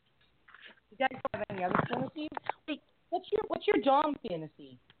have any other fantasies? Wait, what's your Dom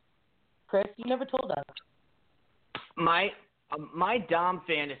fantasy? Chris, you never told us. My Dom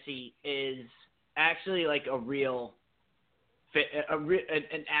fantasy is actually like an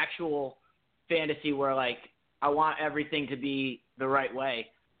actual fantasy where, like, I want everything to be the right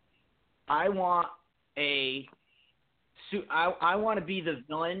way. I want I want to be the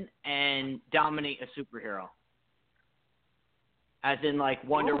villain and dominate a superhero. As in, like,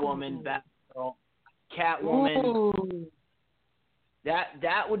 Wonder Woman, Batgirl, Catwoman. Ooh.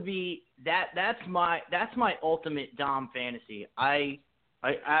 That would be that's my ultimate Dom fantasy. I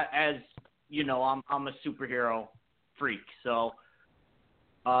as you know, I'm a superhero freak, so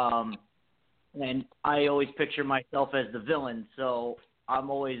and I always picture myself as the villain, so I'm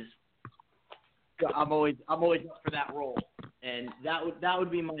always up for that role, and that would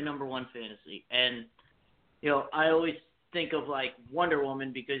be my number one fantasy. And you know, I always think of like Wonder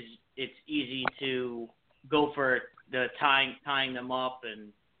Woman because it's easy to go for the tying them up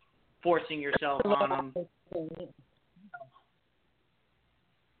and forcing yourself on them.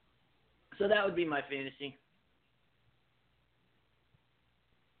 So that would be my fantasy.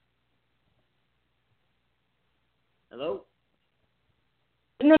 Hello?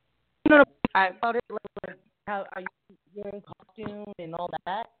 No. I thought it like how are you wearing costume and all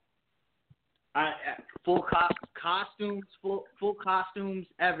that? Full costumes, full costumes,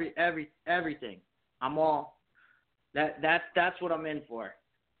 everything. I'm all that's what I'm in for.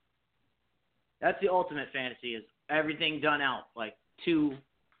 That's the ultimate fantasy, is everything done out like to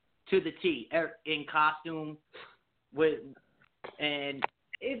the T, in costume with, and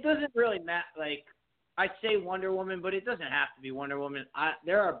it doesn't really matter. Like I say Wonder Woman, but it doesn't have to be Wonder Woman.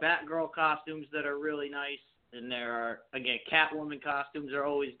 There are Batgirl costumes that are really nice, and there are, again, Catwoman costumes are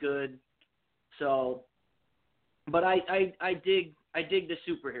always good. So, but I dig the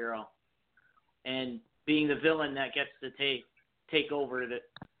superhero, and being the villain that gets to take over the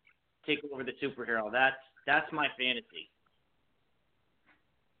superhero. That's my fantasy.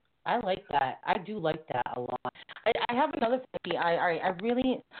 I like that. I do like that a lot. I have another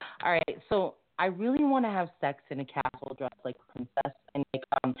fantasy. So I really want to have sex in a castle dressed like a princess and like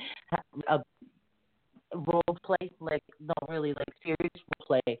a role play, like no, really like serious role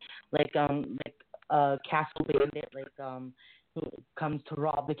play, like a castle bandit, like who comes to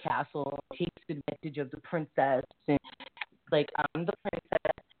rob the castle, takes advantage of the princess, and like I'm the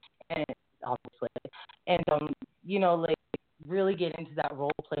princess, and obviously, and like really get into that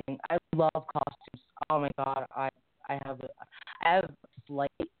role playing. I love costumes. Oh my god, I have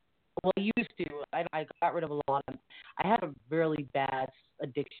slight. Well, I used to. I got rid of a lot of. I had a really bad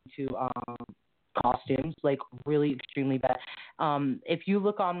addiction to costumes, like really extremely bad. If you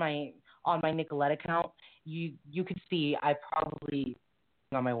look on my Nicolette account, you could see I probably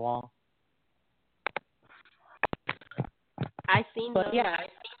on my wall. I seen But those. yeah,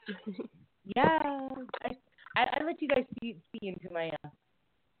 yeah. I let you guys see into my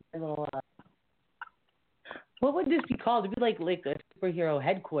little. What would this be called? It'd be like a superhero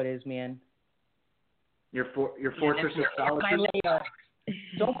headquarters, man. Your fortress of solitude. My lair.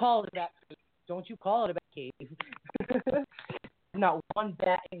 Don't call it a bat cave. Don't you call it a bat cave. Not one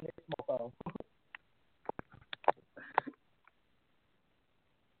bat in this mofo.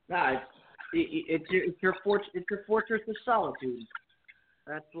 Nah, it's your fortress of solitude.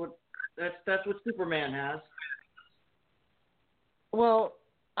 That's what Superman has. Well,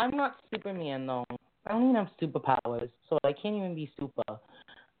 I'm not Superman though. I don't even have superpowers, so I can't even be super.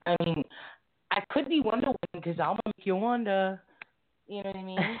 I mean, I could be Wonder Woman because I'll make you wonder. You know what I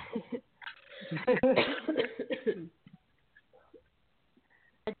mean?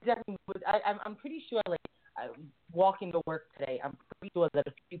 I definitely would. I'm pretty sure, like, walking to work today, I'm pretty sure that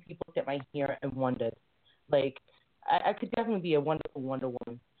a few people looked at my hair and wondered. Like, I could definitely be a wonderful Wonder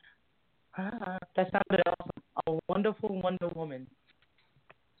Woman. That sounded awesome. A wonderful Wonder Woman.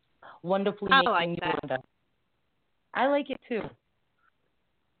 Wonderfully making you wonder. I like it too.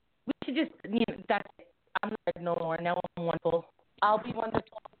 We should just, that's it. I'm not no more. Now I'm wonderful. I'll be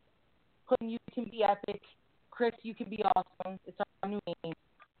wonderful. Quinn, you can be epic. Chris, you can be awesome. It's our new name.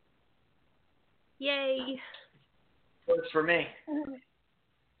 Yay. Works for me.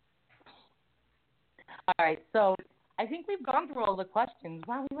 All right, so I think we've gone through all the questions.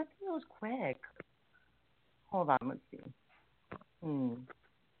 Wow, we went through those quick. Hold on, let's see.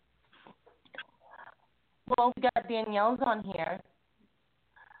 Well, we got Danielle's on here.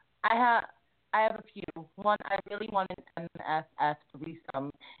 I have a few. One, I really want an MFF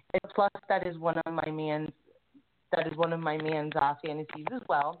threesome. And plus, that is one of my man's fantasies as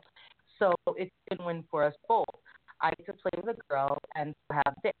well. So it's a good win for us both. I get to play with a girl and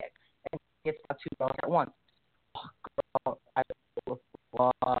have dick, and get to have two girls at once. Girl,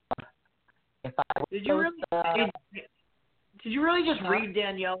 Did you really just read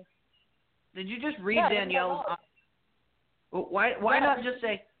Danielle? Did you just read Danielle's? Why not just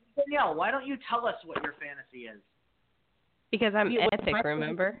say, Danielle, why don't you tell us what your fantasy is? Because I'm epic,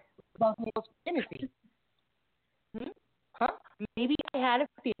 remember? About Danielle's fantasy. Huh? Maybe I had a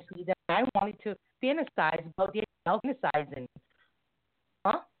fantasy that I wanted to fantasize about Danielle fantasizing.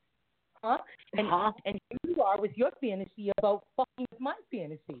 Huh? And here you are with your fantasy about fucking with my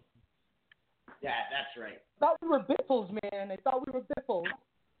fantasy. Yeah, that's right. I thought we were biffles, man. I thought we were biffles.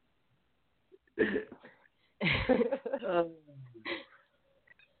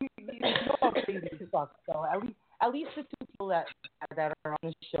 So at least the two people that are on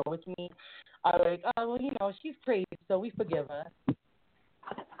the show with me are like, oh well, she's crazy, so we forgive her.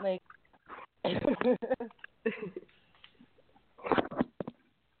 Like,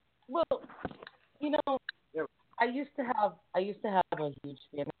 well, I used to have a huge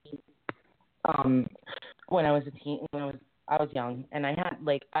fantasy. When I was a teen, I was young, and I had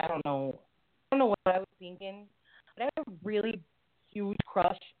I don't know what I was thinking, but I had a really huge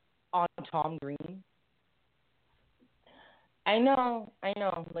crush on Tom Green. I know,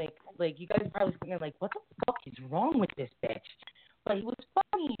 like you guys are probably thinking what the fuck is wrong with this bitch? But he was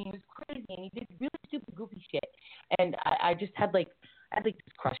funny, he was crazy, and he did really stupid, goofy shit. And I just had this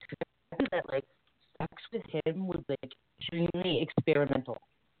crush because I think that sex with him was extremely experimental.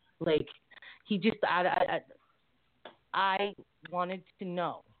 He just, I wanted to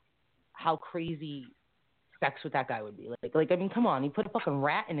know how crazy sex with that guy would be. I mean, come on, he put a fucking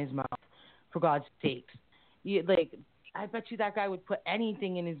rat in his mouth. For God's sakes, like I bet you that guy would put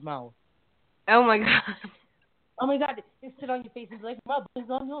anything in his mouth. Oh my god. Oh my God, he'd sit on your face and be like, "My bum's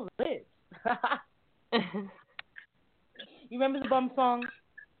on your lips." You remember the bum song?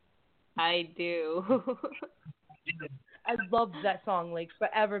 I do. I loved that song. Like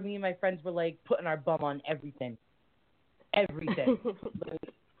forever, me and my friends were like putting our bum on everything. Everything.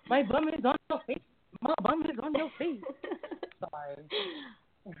 Like, my bum is on your face. My bum is on your face. Sorry.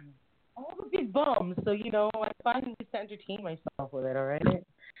 I have a big bum, so I find ways to entertain myself with it. All right.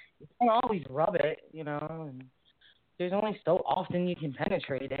 You can't always rub it, and there's only so often you can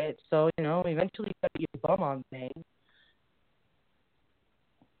penetrate it. So eventually you got to get your bum on things.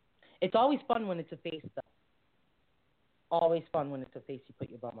 It's always fun when it's a face, though. Always fun when it's a face you put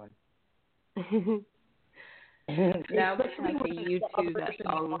your bum on. Now it's like a YouTube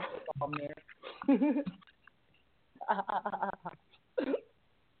song.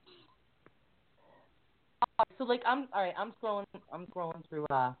 So I'm scrolling through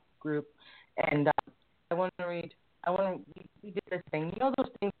group, and I want to read. We did this thing. You know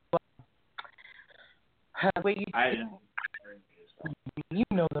those things where you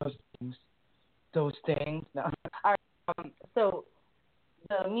know those things. Those things. No. All right. So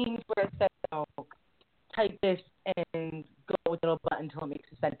the memes where it says, type this and go with a little button until it makes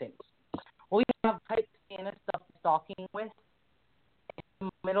a sentence. Well, you have type Santa stuff stalking with, and the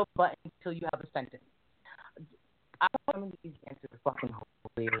middle button until you have a sentence. I don't know, these answers are fucking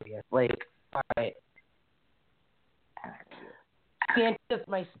hilarious. Like, all right. Santa's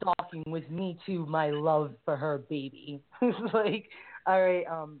my stalking with me too, my love for her baby. Like, all right,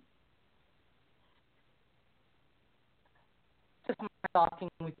 just my stalking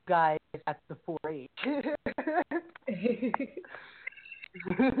with guys at the 4-H.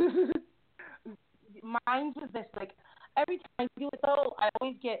 Mine was this, like, every time I do it though, I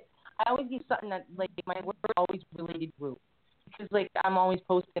always get something that, like, my work always related group. Because, like, I'm always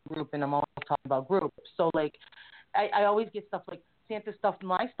posting group and I'm always talking about group. So, like, I always get stuff like Santa stuff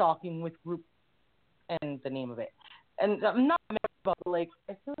my stalking with group and the name of it. And I'm not mad about it, like,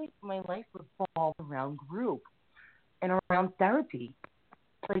 I feel like my life revolves around group and around therapy.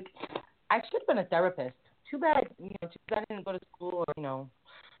 Like, I should have been a therapist. Too bad I didn't go to school or,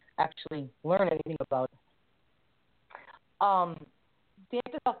 actually learn anything about it.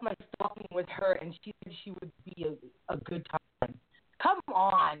 Santa stuff my stalking with her, and she said she would be a good time. Come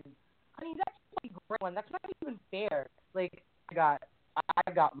on. I mean, that's a great one. That's not even fair. Like, I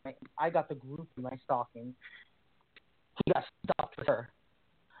got the group in my stalking. He got stuffed with her.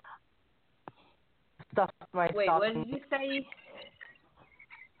 Stuffed my Wait, stalking. what did you say?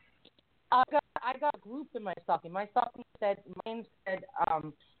 I got a group in my stalking. Mine said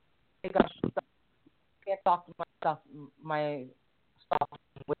I got stuff. Can't talk to my stalking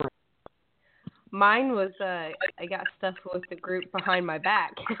with her. Mine was I got stuff with the group behind my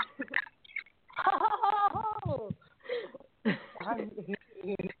back.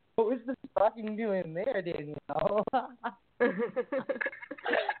 What was the stalking doing there, Danielle?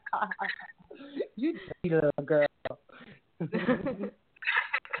 You dirty little girl.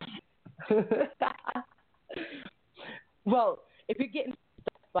 Well, if you're getting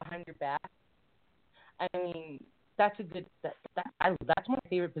stuff behind your back, I mean, that's a good. That's one of my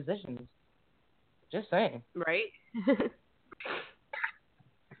favorite positions. Just saying. Right?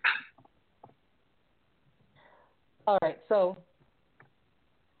 All right, so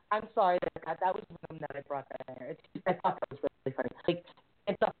I'm sorry that was one that I brought that in there. I thought that was really funny. Like,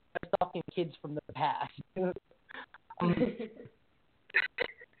 it's stalking kids from the past.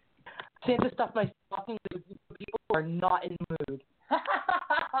 Santa stuff my stalking with people who are not in the mood.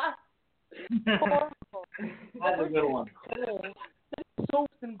 Horrible. That's a good one.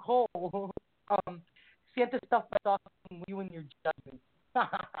 Soaps and coal. Santa stuff my stalking you and your judgment.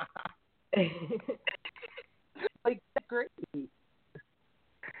 Like, that's great.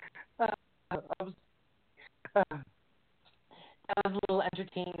 That was a little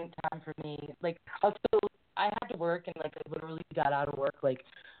entertainment time for me. Like, also, I had to work, and like I literally got out of work like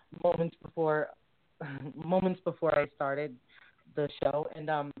moments before I started the show, and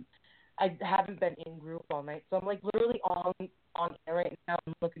I haven't been in group all night, so I'm like literally on air right now.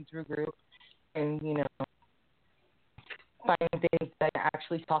 I'm looking through group, and finding things that I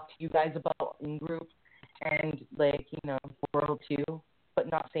actually talk to you guys about in group, and like world too, but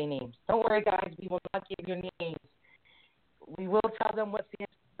not say names. Don't worry, guys. We will not give your names. We will tell them what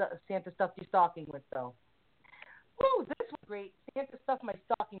Santa stuff you're stalking with, though. Woo, this was great. Santa stuff my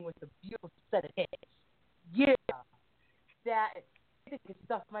stocking with a beautiful set of hits. Yeah. That, Santa can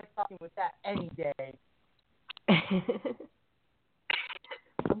stuff my stocking with that any day.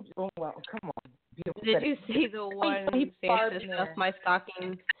 Oh, well, come on. Did you see the one he Santa farted in stuffed there. my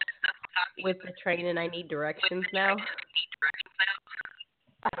stocking with the train and I need directions now?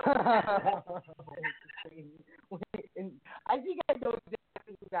 And I think I know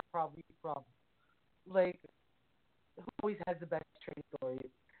exactly who that probably from. Like, who always has the best train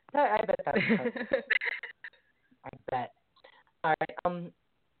stories? I bet that's her. I bet. All right.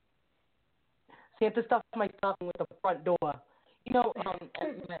 Santa stuffed my stocking with the front door. You know, when I'm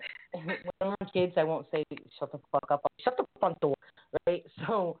around kids, I won't say shut the fuck up. Shut the front door, right?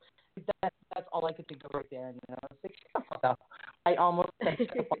 So that's all I could think of right there. And I was like, shut the fuck up. I almost said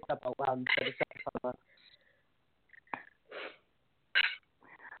shut the fuck up out loud instead of shut the fuck up.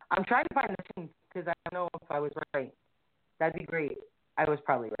 I'm trying to find the scene because I don't know if I was right. That'd be great. I was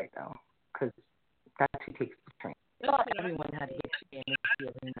probably right though, because that's who takes the train. I thought everyone had to get to the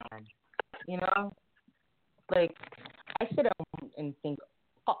every man. You know, like I sit down and think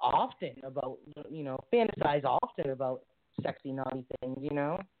often about, fantasize often about sexy, naughty things. You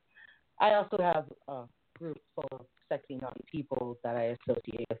know, I also have a group full of sexy, naughty people that I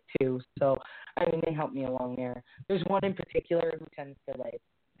associate with too. So I mean, they help me along there. There's one in particular who tends to like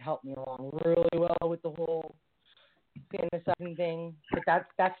help me along really well with the whole fantasizing thing, but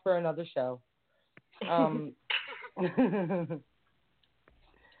that's for another show.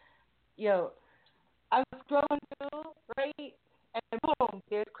 Yo, I was scrolling through, right, and boom,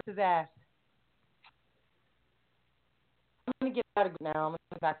 there's Chris's ass. I'm gonna get out of it now. I'm gonna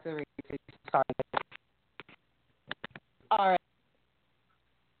go back to the radio. Sorry. All right.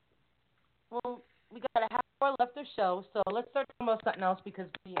 Well, we got a half hour left of show, so let's start talking about something else because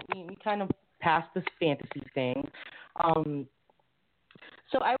we kind of passed this fantasy thing.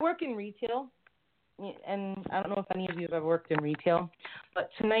 So I work in retail, and I don't know if any of you have ever worked in retail, but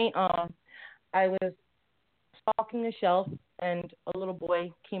tonight I was stalking a shelf, and a little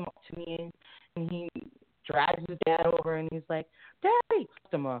boy came up to me, and he dragged his dad over, and he's like, "Daddy,"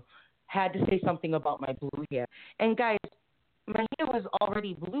 customer had to say something about my blue hair. And guys, my hair was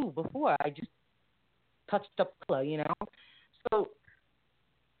already blue before. I just touched up color, you know. So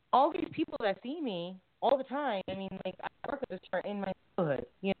all these people that see me all the time, I mean, like I work at a store in my neighborhood,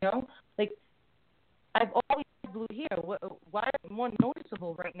 you know, like I've always had blue hair. Why is it more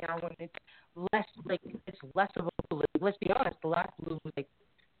noticeable right now when it's less of a blue? Like, let's be honest, the last blue was like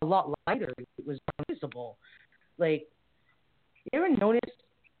a lot lighter. It was noticeable. Like, you ever notice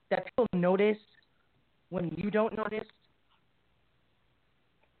that people notice when you don't notice?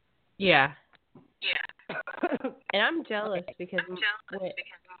 Yeah. And I'm jealous because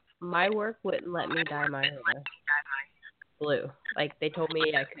my work wouldn't let me dye my hair blue. Like they told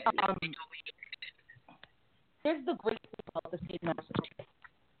me I couldn't. Here's the great thing about the state of Massachusetts.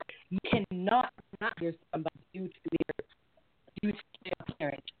 You cannot not hear somebody due to their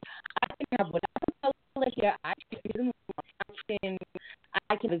appearance. I can have whatever color hair I can.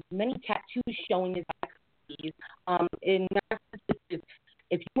 I can have as many tattoos showing as I please. In Massachusetts,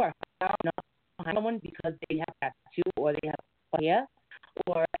 if you are found not behind someone because they have a tattoo or they have hair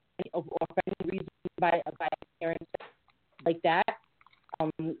or for any reason by appearance like that,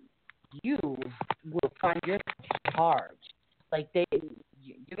 you will find your charge. Like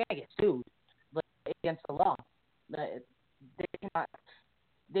you're gonna get sued, like against the law. They cannot.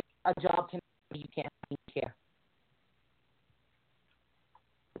 A job can you can't care.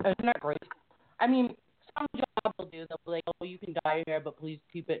 Isn't that great? I mean, some jobs will do. They'll be like, "Oh, you can dye your hair, but please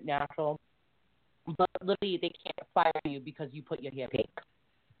keep it natural." But literally, they can't fire you because you put your hair pink.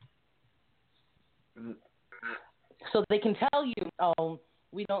 So they can tell you, "Oh,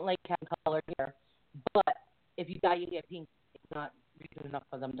 we don't like having color hair," but if you dye your hair pink, it's not reason enough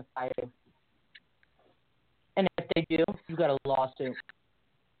for them to fire you. And if they do, you got a lawsuit.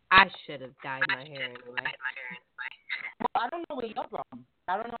 I should have dyed my hair anyway. Well, I don't know where you're from.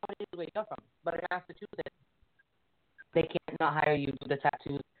 I don't know what it is where you're from, but in Massachusetts, they can't not hire you to the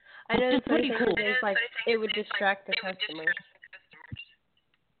tattoos. I know it's pretty cool. Is like it would distract the customers.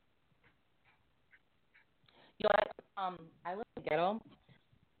 You know, I live in the ghetto,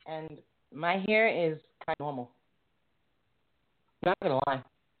 and my hair is kind of normal. I'm not gonna lie.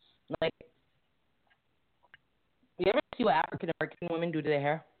 Like, you ever see what African American women do to their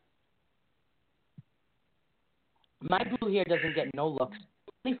hair? My blue hair doesn't get no looks,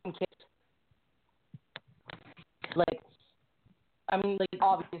 only from kids. Like, I mean, like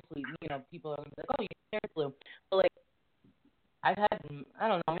obviously, you know, people are like, "Oh, your hair is blue," but like, I've had, I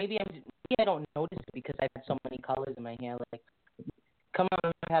don't know, maybe I don't notice it because I've had so many colors in my hair. Like, come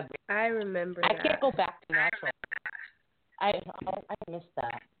on, I remember. I can't go back to natural. I miss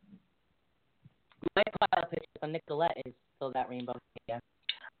that. My profile picture on Nicolette is still that rainbow hair.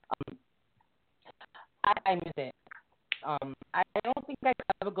 I miss it. I don't think I could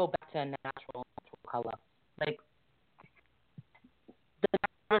ever go back to a natural color. Like the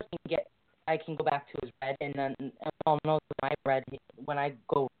first thing I can go back to is red, and then I'll know that my red when I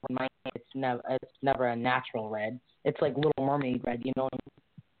go in my hand, it's never a natural red. It's like Little Mermaid red, you know what I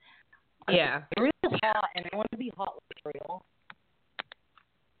mean? Yeah. It's really hot, and I want to be hot with real.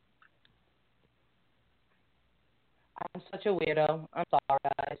 I'm such a weirdo. I'm sorry,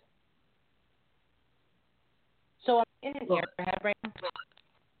 guys. So I'm in an airhead right now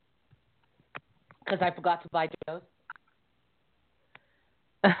because I forgot to buy Doritos.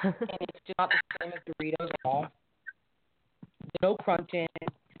 And it's just not the same as Doritos at all. No crunching.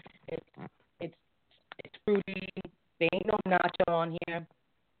 It's fruity. There ain't no nacho on here.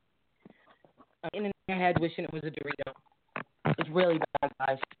 I'm in an airhead wishing it was a Dorito. It's really bad,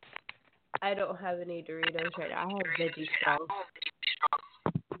 guys. I don't have any Doritos right now. I have veggie straws.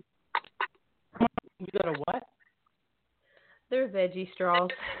 You got a what? They're veggie straws.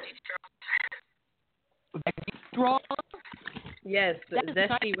 Veggie straws? Yes, the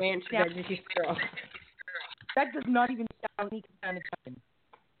Zesty Ranch veggie straws. That does not even sound any kind of time.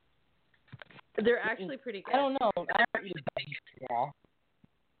 They're actually pretty good. I don't know. I don't eat a veggie straw.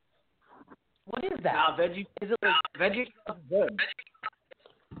 What is that? Nah, veggie. Is it like veggie stuff good?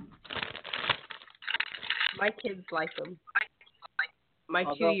 My kids like them. My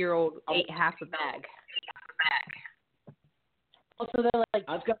 2-year-old ate half a bag. Oh, so they're like.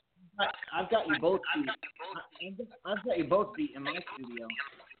 I've got you both beat. I've got you both beat in my studio.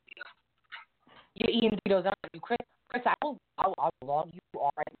 You're eating Doritos, aren't you, Chris? Chris, I'll log you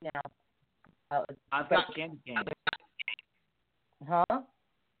all right now. I've got candy canes. Huh?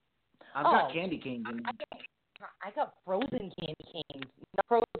 I've got candy canes in I got frozen candy canes. Not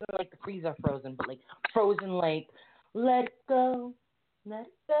frozen like the freezer frozen, but like frozen like let it go, let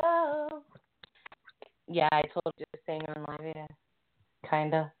it go. Yeah, I told you to sing on my video.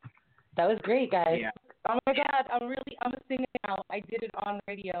 Kinda. That was great, guys. Yeah. Oh my God, I'm a singer now. I did it on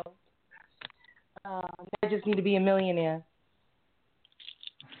radio. I just need to be a millionaire.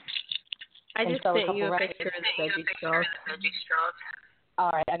 I just sent you a picture of the veggie straws.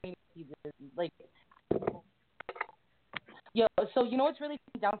 All right, I mean, like, yo. So you know what's really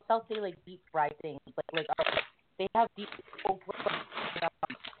down south? They like deep fry things. They have deep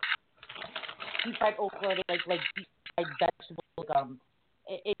fried okra, like deep fried vegetable.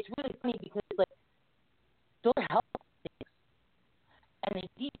 It's really funny because like those are healthy, and they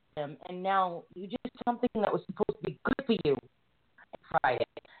deep them, and now you just something that was supposed to be good for you and fry it.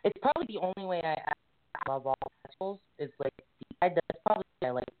 It's probably the only way I love all vegetables is like deep fried. That's probably why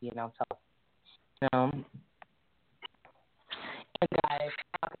I like being down south. You know? And guys,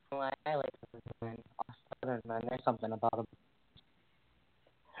 I'm not gonna lie, I like Southern men. There's something about them.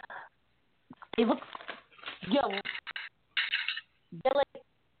 They look, they're like,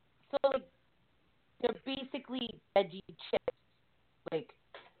 so like, they're basically veggie chips, like.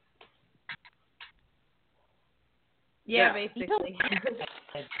 Yeah, basically.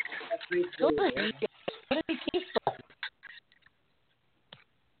 Those are really good. What do they taste like?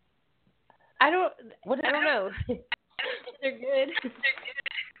 I don't know. They're good.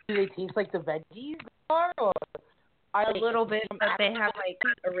 Do they taste like the veggies are, or are a little bit, but they have like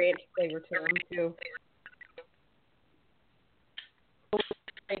a ranch flavor to them too.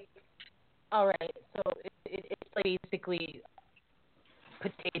 Like, all right, so it's basically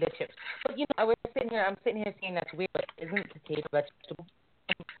potato chips. But you know, I'm sitting here saying that's weird. But isn't potato vegetable?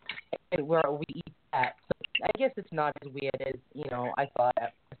 Where we eat that, so I guess it's not as weird as I thought.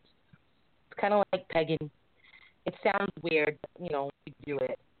 It's kind of like pegging. It sounds weird, but we do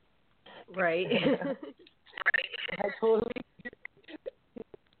it. Right. I totally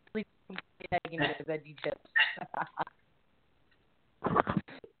pegging with veggie chips.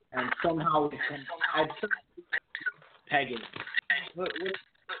 And somehow I'd pegging.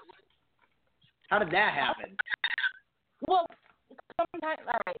 How did that happen? Well, sometimes,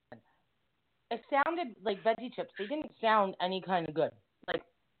 all right. It sounded like veggie chips. They didn't sound any kind of good. Like,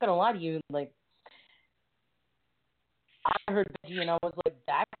 I'm not gonna lie to you. Like, I heard veggie and I was like,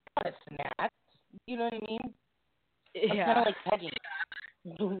 that's not a snack. You know what I mean? It's kind of like pegging.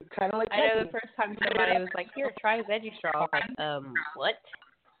 Kind of like I know the first time somebody was like, here, try a veggie straw. I was like, what?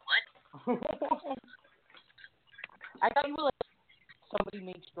 I thought you were like, somebody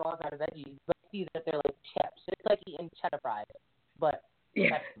made straws out of veggies, but I see that they're like chips. It's like eating cheddar fries, but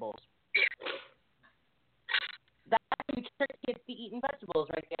vegetables. That's how you trick kids to eating vegetables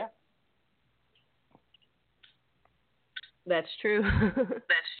right there. That's true.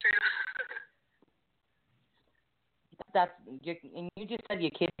 And you just said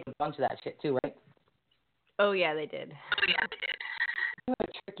your kids ate a bunch of that shit too, right? Oh yeah, they did. You're a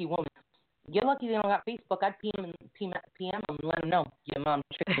tricky woman. You're lucky they don't got Facebook. I'd PM them and let them know your mom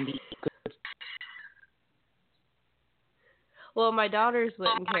tricking me. Well, my daughters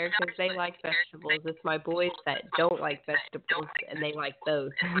wouldn't care because they like vegetables. It's my boys that don't like vegetables, and they like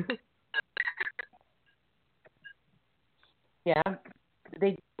those. Yeah.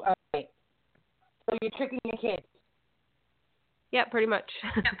 They. Okay. So you're tricking your kids. Yeah, pretty much.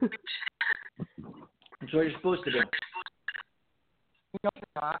 That's what you're supposed to do. No,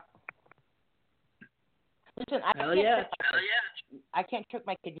 you're not. Listen, I can't trick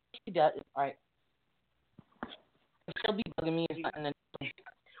my kid. She does. All right. She'll be bugging me and then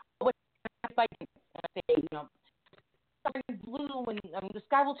what if I say, you know, it's blue and the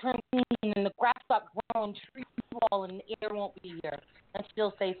sky will turn green and the grass stop growing, trees fall and the air won't be here. And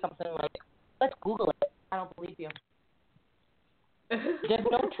she'll say something like, let's Google it. I don't believe you. There's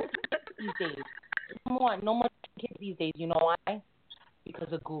no trick these days. No more kids these days. You know why?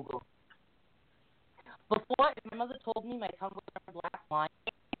 Because of Google. Before, if my mother told me my tongue was a black line,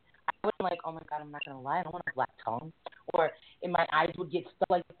 I would be like, oh my God, I'm not going to lie, I don't want a black tongue. Or and my eyes would get stuck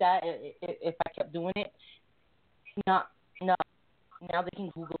like that if I kept doing it. No. Now they can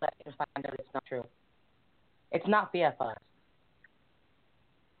Google that and find out it's not true. It's not fair for us.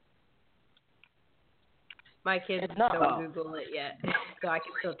 My kids don't Google it yet, so I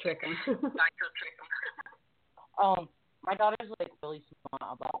can still trick them. My daughter's like really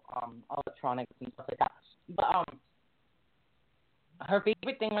smart about electronics and stuff like that. But her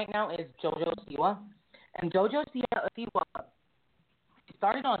favorite thing right now is JoJo Siwa. And JoJo Siwa, she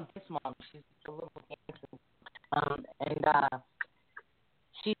started on This Mom. She's a little handsome. And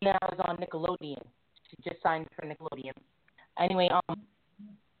she now is on Nickelodeon. She just signed for Nickelodeon. Anyway,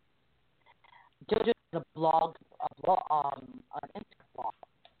 JoJo has a blog, an internet blog.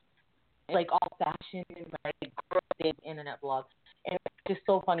 It's like all fashion and like big internet blog. And it's just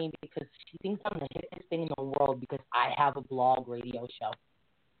so funny because she thinks I'm the hippest thing in the world because I have a blog radio show.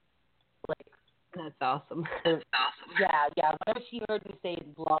 Like, that's awesome. Yeah. Whenever she heard me say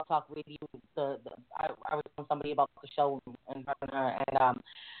blog talk radio, I was telling somebody about the show and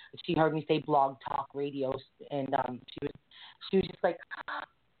she heard me say blog talk radio, and she was just like,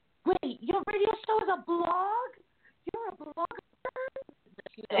 wait, your radio show is a blog? You're a blogger?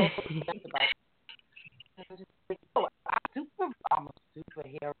 She was so obsessed about it. I was just like, oh, I'm a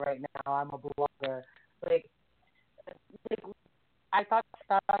superhero right now. I'm a blogger. Like I thought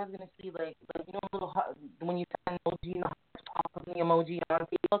I was gonna see like you know little when you send an emoji, you know, top of the emoji on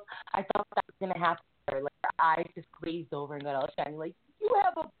Facebook. I thought that was gonna happen. Like her eyes just glazed over and got all shiny. Like you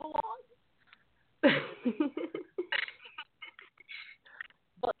have a blog.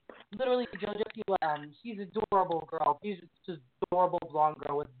 But literally, JoJo, she's an adorable girl. She's just adorable blonde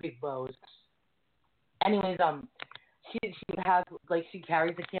girl with big bows. Anyways, she has like she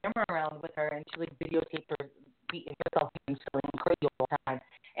carries a camera around with her and she like videotapes her beating herself and feeling crazy all the time.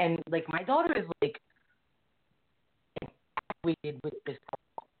 And like my daughter is like infatuated with this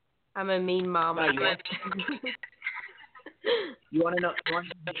girl. I'm a mean mom. You want to know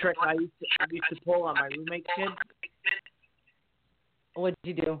the trick I used to pull on my roommate's kid? What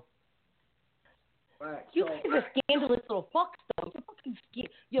did you do? Right, you guys are scandalous little fucks, though.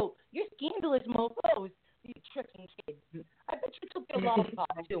 You're scandalous mofos. You tricking kids. I bet you took their lollipop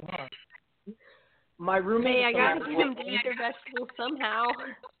too, huh? My roommate. Hey, I gotta get them to eat their vegetables somehow.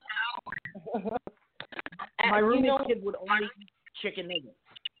 My roommate's kid would only eat chicken nuggets.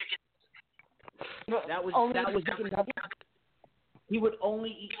 That was chicken nuggets. He would only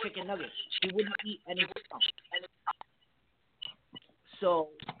eat chicken nuggets. He wouldn't eat anything else. So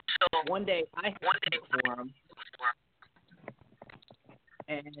one day I had to cook for him,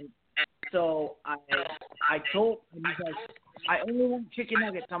 and so I told him, he's like, I only want chicken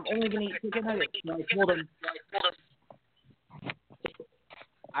nuggets. I'm only gonna eat chicken nuggets. And I told him,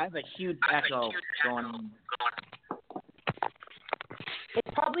 I have a huge echo going on.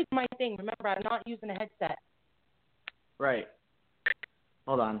 It's probably my thing. Remember, I'm not using a headset. Right.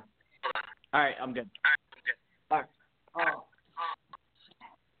 Hold on. All right, I'm good. All right.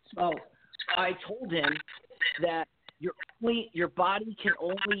 So I told him that your body can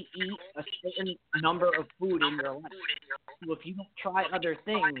only eat a certain number of food in your life. So if you don't try other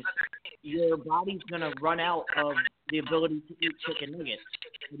things, your body's going to run out of the ability to eat chicken nuggets,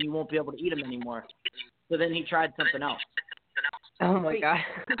 and you won't be able to eat them anymore. So then he tried something else. Oh, my God.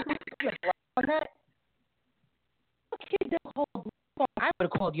 I would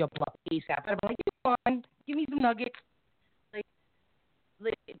have called you up ASAP. I'd be like, come on, give me some nuggets.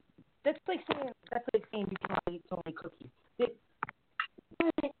 Like that's like saying you can only eat so many cookies.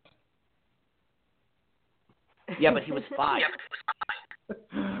 Yeah, but he was 5.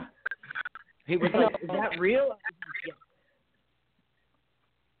 He was like, "Is that real?"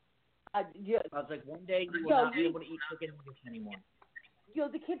 Yeah. I was like, "One day you will not be able to eat chicken nuggets anymore." Yo,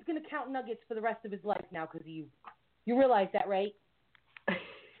 the kid's gonna count nuggets for the rest of his life now because you. You realize that, right?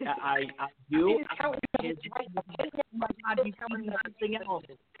 I do. He's counting nuggets right now. Oh my God, he's counting something else.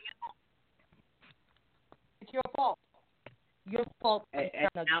 It's your fault. Your fault. And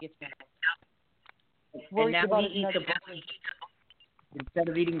Nuggets. And now he eats a bunch instead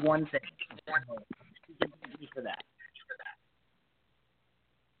of eating one thing. For that.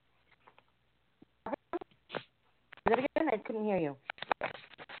 Say that again? I couldn't hear you.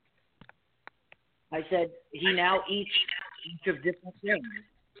 I said he now eats each of different things.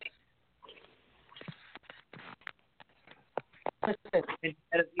 Instead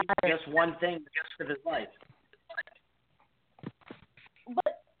of eating just one thing the rest of his life.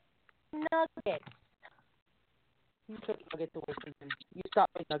 But nuggets. You took nuggets away from him. You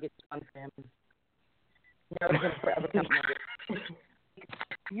stopped making nuggets fun for him. Now he's gonna forever count nuggets.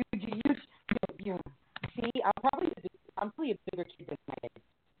 You. See, I'm probably a bigger kid than my kid.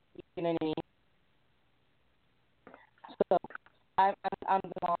 You know what I mean? So I'm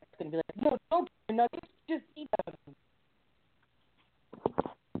gonna be like, no, don't do nuggets, just eat them.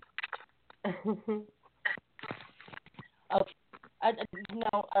 Okay. No,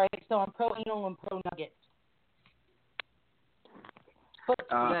 all right. So I'm pro anal and pro nuggets. But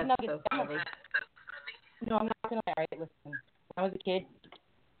nuggets. So No, I'm not gonna lie. All right, listen. When I was a kid,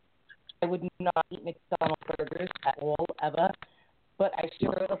 I would not eat McDonald's burgers at all ever. But I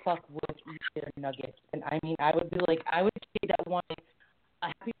sure the fuck would eat their nuggets. And I mean, I would be like, I was a kid that wanted a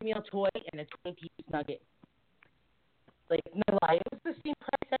Happy Meal toy and a 20-piece nugget. Like, no lie, it was the same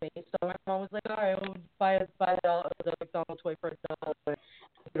price at me. So my mom was like, all right, we'll buy the McDonald's toy for $1 or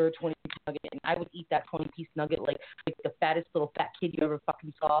a 20-piece nugget. And I would eat that 20-piece nugget like the fattest little fat kid you ever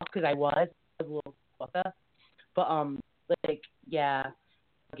fucking saw, because I was a little fucker. But, like, yeah,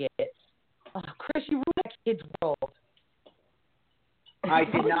 nuggets. Oh, Chris, you ruined that kid's world. I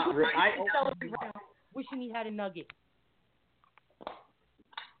did not. Wishing he had a nugget.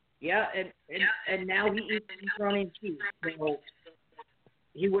 Yeah, and now he eats macaroni and cheese. So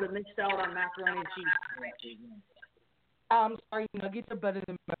he would have missed out on macaroni and cheese. I'm sorry, nuggets are better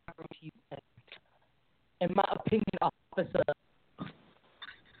than macaroni and cheese. In my opinion, officer.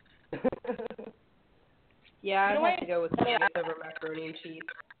 Yeah, I'd have to go with nuggets over macaroni and cheese.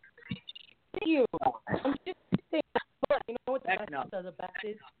 Thank you. I'm just saying, but you know what the best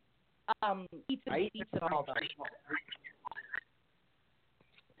is? Pizza beats it all, though.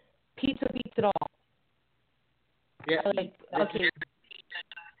 Pizza beats it all. Yeah. Like, okay.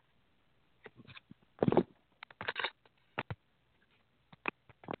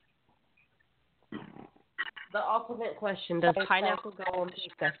 The ultimate question: does pineapple go on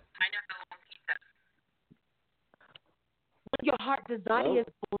pizza? What your heart desires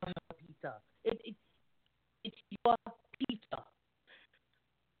go on pizza. It's your pizza.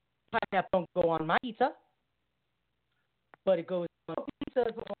 Pineapple don't go on my pizza, but it goes on pizza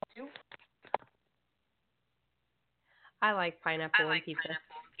as well too. I like pineapple on pizza.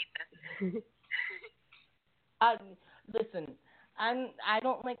 Listen, I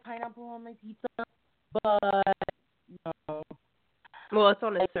don't like pineapple on my pizza, but no. Well, it's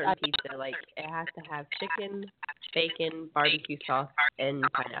on a certain pizza. Like, it has to have chicken, bacon, barbecue sauce, and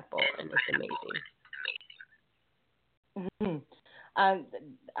pineapple, and it's amazing. I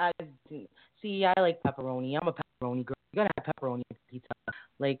see. I like pepperoni. I'm a pepperoni girl. You gotta have pepperoni on pizza.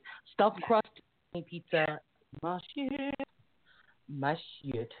 Like stuffed crust pizza, my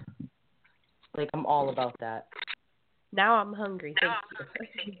shit. Like I'm all about that. Now I'm hungry.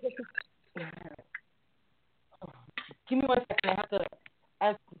 Thank you. Give me 1 second. I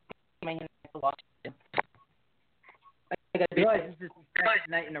have to my hand to wash it. I realize this is the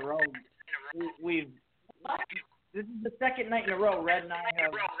second night in a row. This is the second night in a row Red and I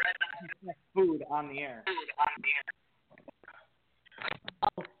have food on the air.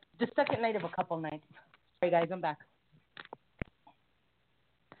 Oh, the second night of a couple nights. Sorry guys, I'm back.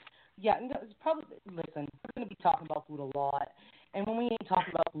 Yeah, it's probably, listen, we're going to be talking about food a lot. And when we ain't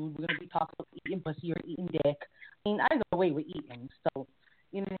talking about food, we're going to be talking about eating pussy or eating dick. I mean, either way, we're eating. So,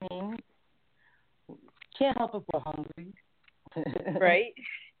 you know what I mean? Can't help if we're hungry. Right?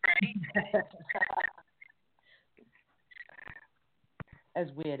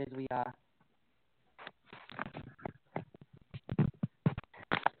 As weird as we are.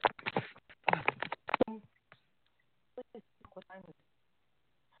 What time is it?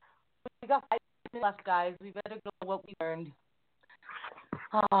 We got 5 minutes left, guys. We better go what we learned.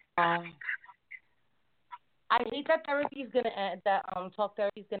 I hate that therapy is gonna end. That talk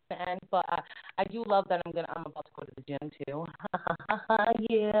therapy is gonna end, but I do love that I'm about to go to the gym too.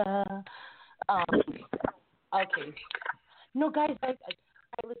 Yeah. Okay. No, guys,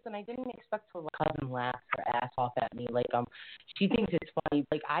 listen. I didn't expect her cousin laugh her ass off at me. Like she thinks it's funny.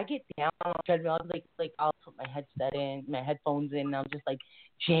 Like I get down on the treadmill. I'll be like I'll put my headset in, my headphones in, and I'll just like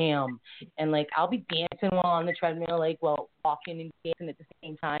jam, and like I'll be dancing while on the treadmill, like while walking and dancing at the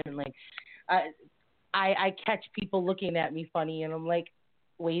same time, and like I catch people looking at me funny, and I'm like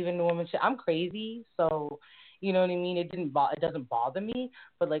waving to them and shit. I'm crazy, so you know what I mean. It doesn't bother me,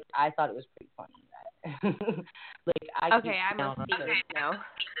 but like I thought it was pretty funny. Like I must see this now.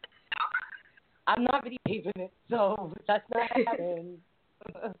 I'm not videotaping it, so that's not happening.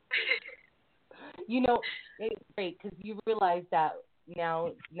 You know, it's great because you realize that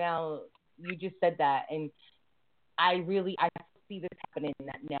now. You just said that, and I see this happening.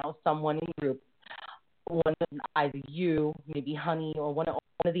 That now someone in the group, one of either you, maybe Honey, or one of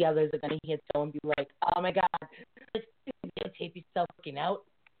the others are gonna hear so and be like, "Oh my God, let's videotape yourself working out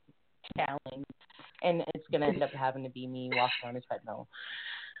challenge," and it's gonna end up having to be me walking on a treadmill.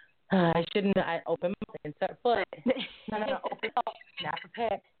 I shouldn't. I open mouth and start foot. No, open up, snap a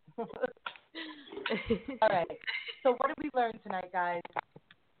pic. All right. So what did we learn tonight, guys?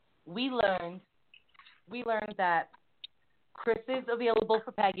 We learned that Chris is available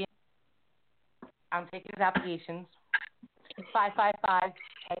for pegging. I'm taking his applications. 555.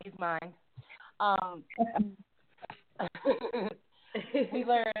 Peg is mine. We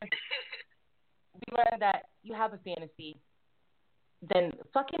learned that you have a fantasy. Then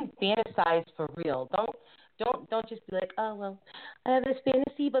fucking fantasize for real. Don't just be like, oh well, I have this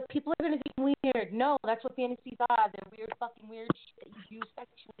fantasy, but people are gonna think weird. No, that's what fantasies are. They're weird, fucking weird shit that you do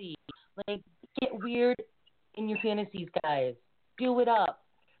sexually. Like, get weird in your fantasies, guys. Do it up.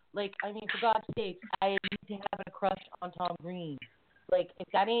 Like, I mean, for God's sakes, I need to have a crush on Tom Green. Like, if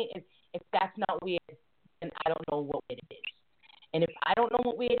that's not weird, then I don't know what it is. And if I don't know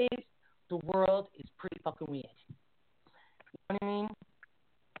what weird is, the world is pretty fucking weird. You know what I mean?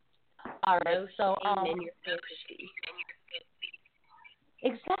 All right, no so in your fantasy.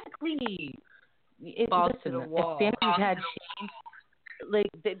 Exactly. Balls Listen, to the wall. if fantasies had shame, like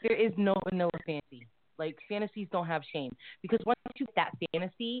there is no vanilla fantasy. Like fantasies don't have shame because once you get that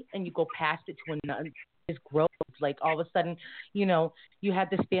fantasy and you go past it to another, it's growth. Like all of a sudden, you know, you had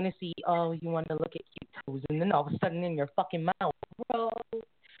this fantasy. Oh, you want to look at cute toes, and then all of a sudden in your fucking mouth, bro.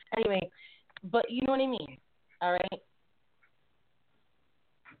 Anyway, but you know what I mean. All right.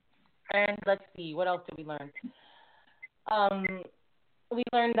 And let's see, what else did we learn? We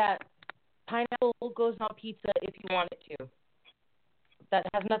learned that pineapple goes on pizza if you want it to. That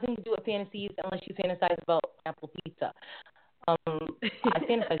has nothing to do with fantasies unless you fantasize about pineapple pizza. I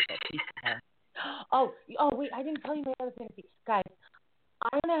fantasize about pizza. Oh, wait, I didn't tell you my other fantasy, guys. I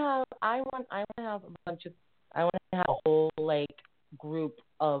want to have a whole like group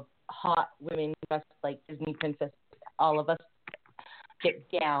of hot women dressed like Disney princesses. All of us get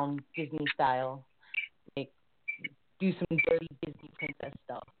down Disney style, like do some dirty Disney princess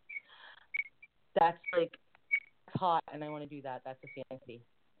stuff. That's like hot, and I want to do that. That's a fantasy,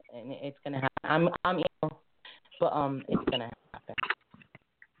 and it's gonna happen. I'm ill, but it's gonna happen.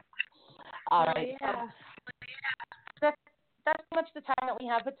 All right. Yeah. So that's pretty much the time that we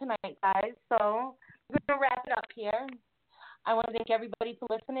have for tonight, guys. So we're gonna wrap it up here. I want to thank everybody for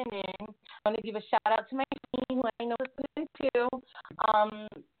listening in. I want to give a shout out to my team who I know is listening too.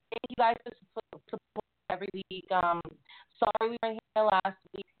 Thank you guys for support every week. Sorry we weren't here last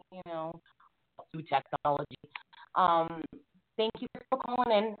week, you know, through technology. Thank you for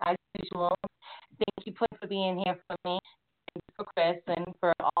calling in as usual. Thank you for being here for me, and for Chris, and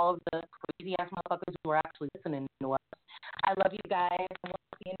for all of the crazy ass motherfuckers who are actually listening to us. I love you guys.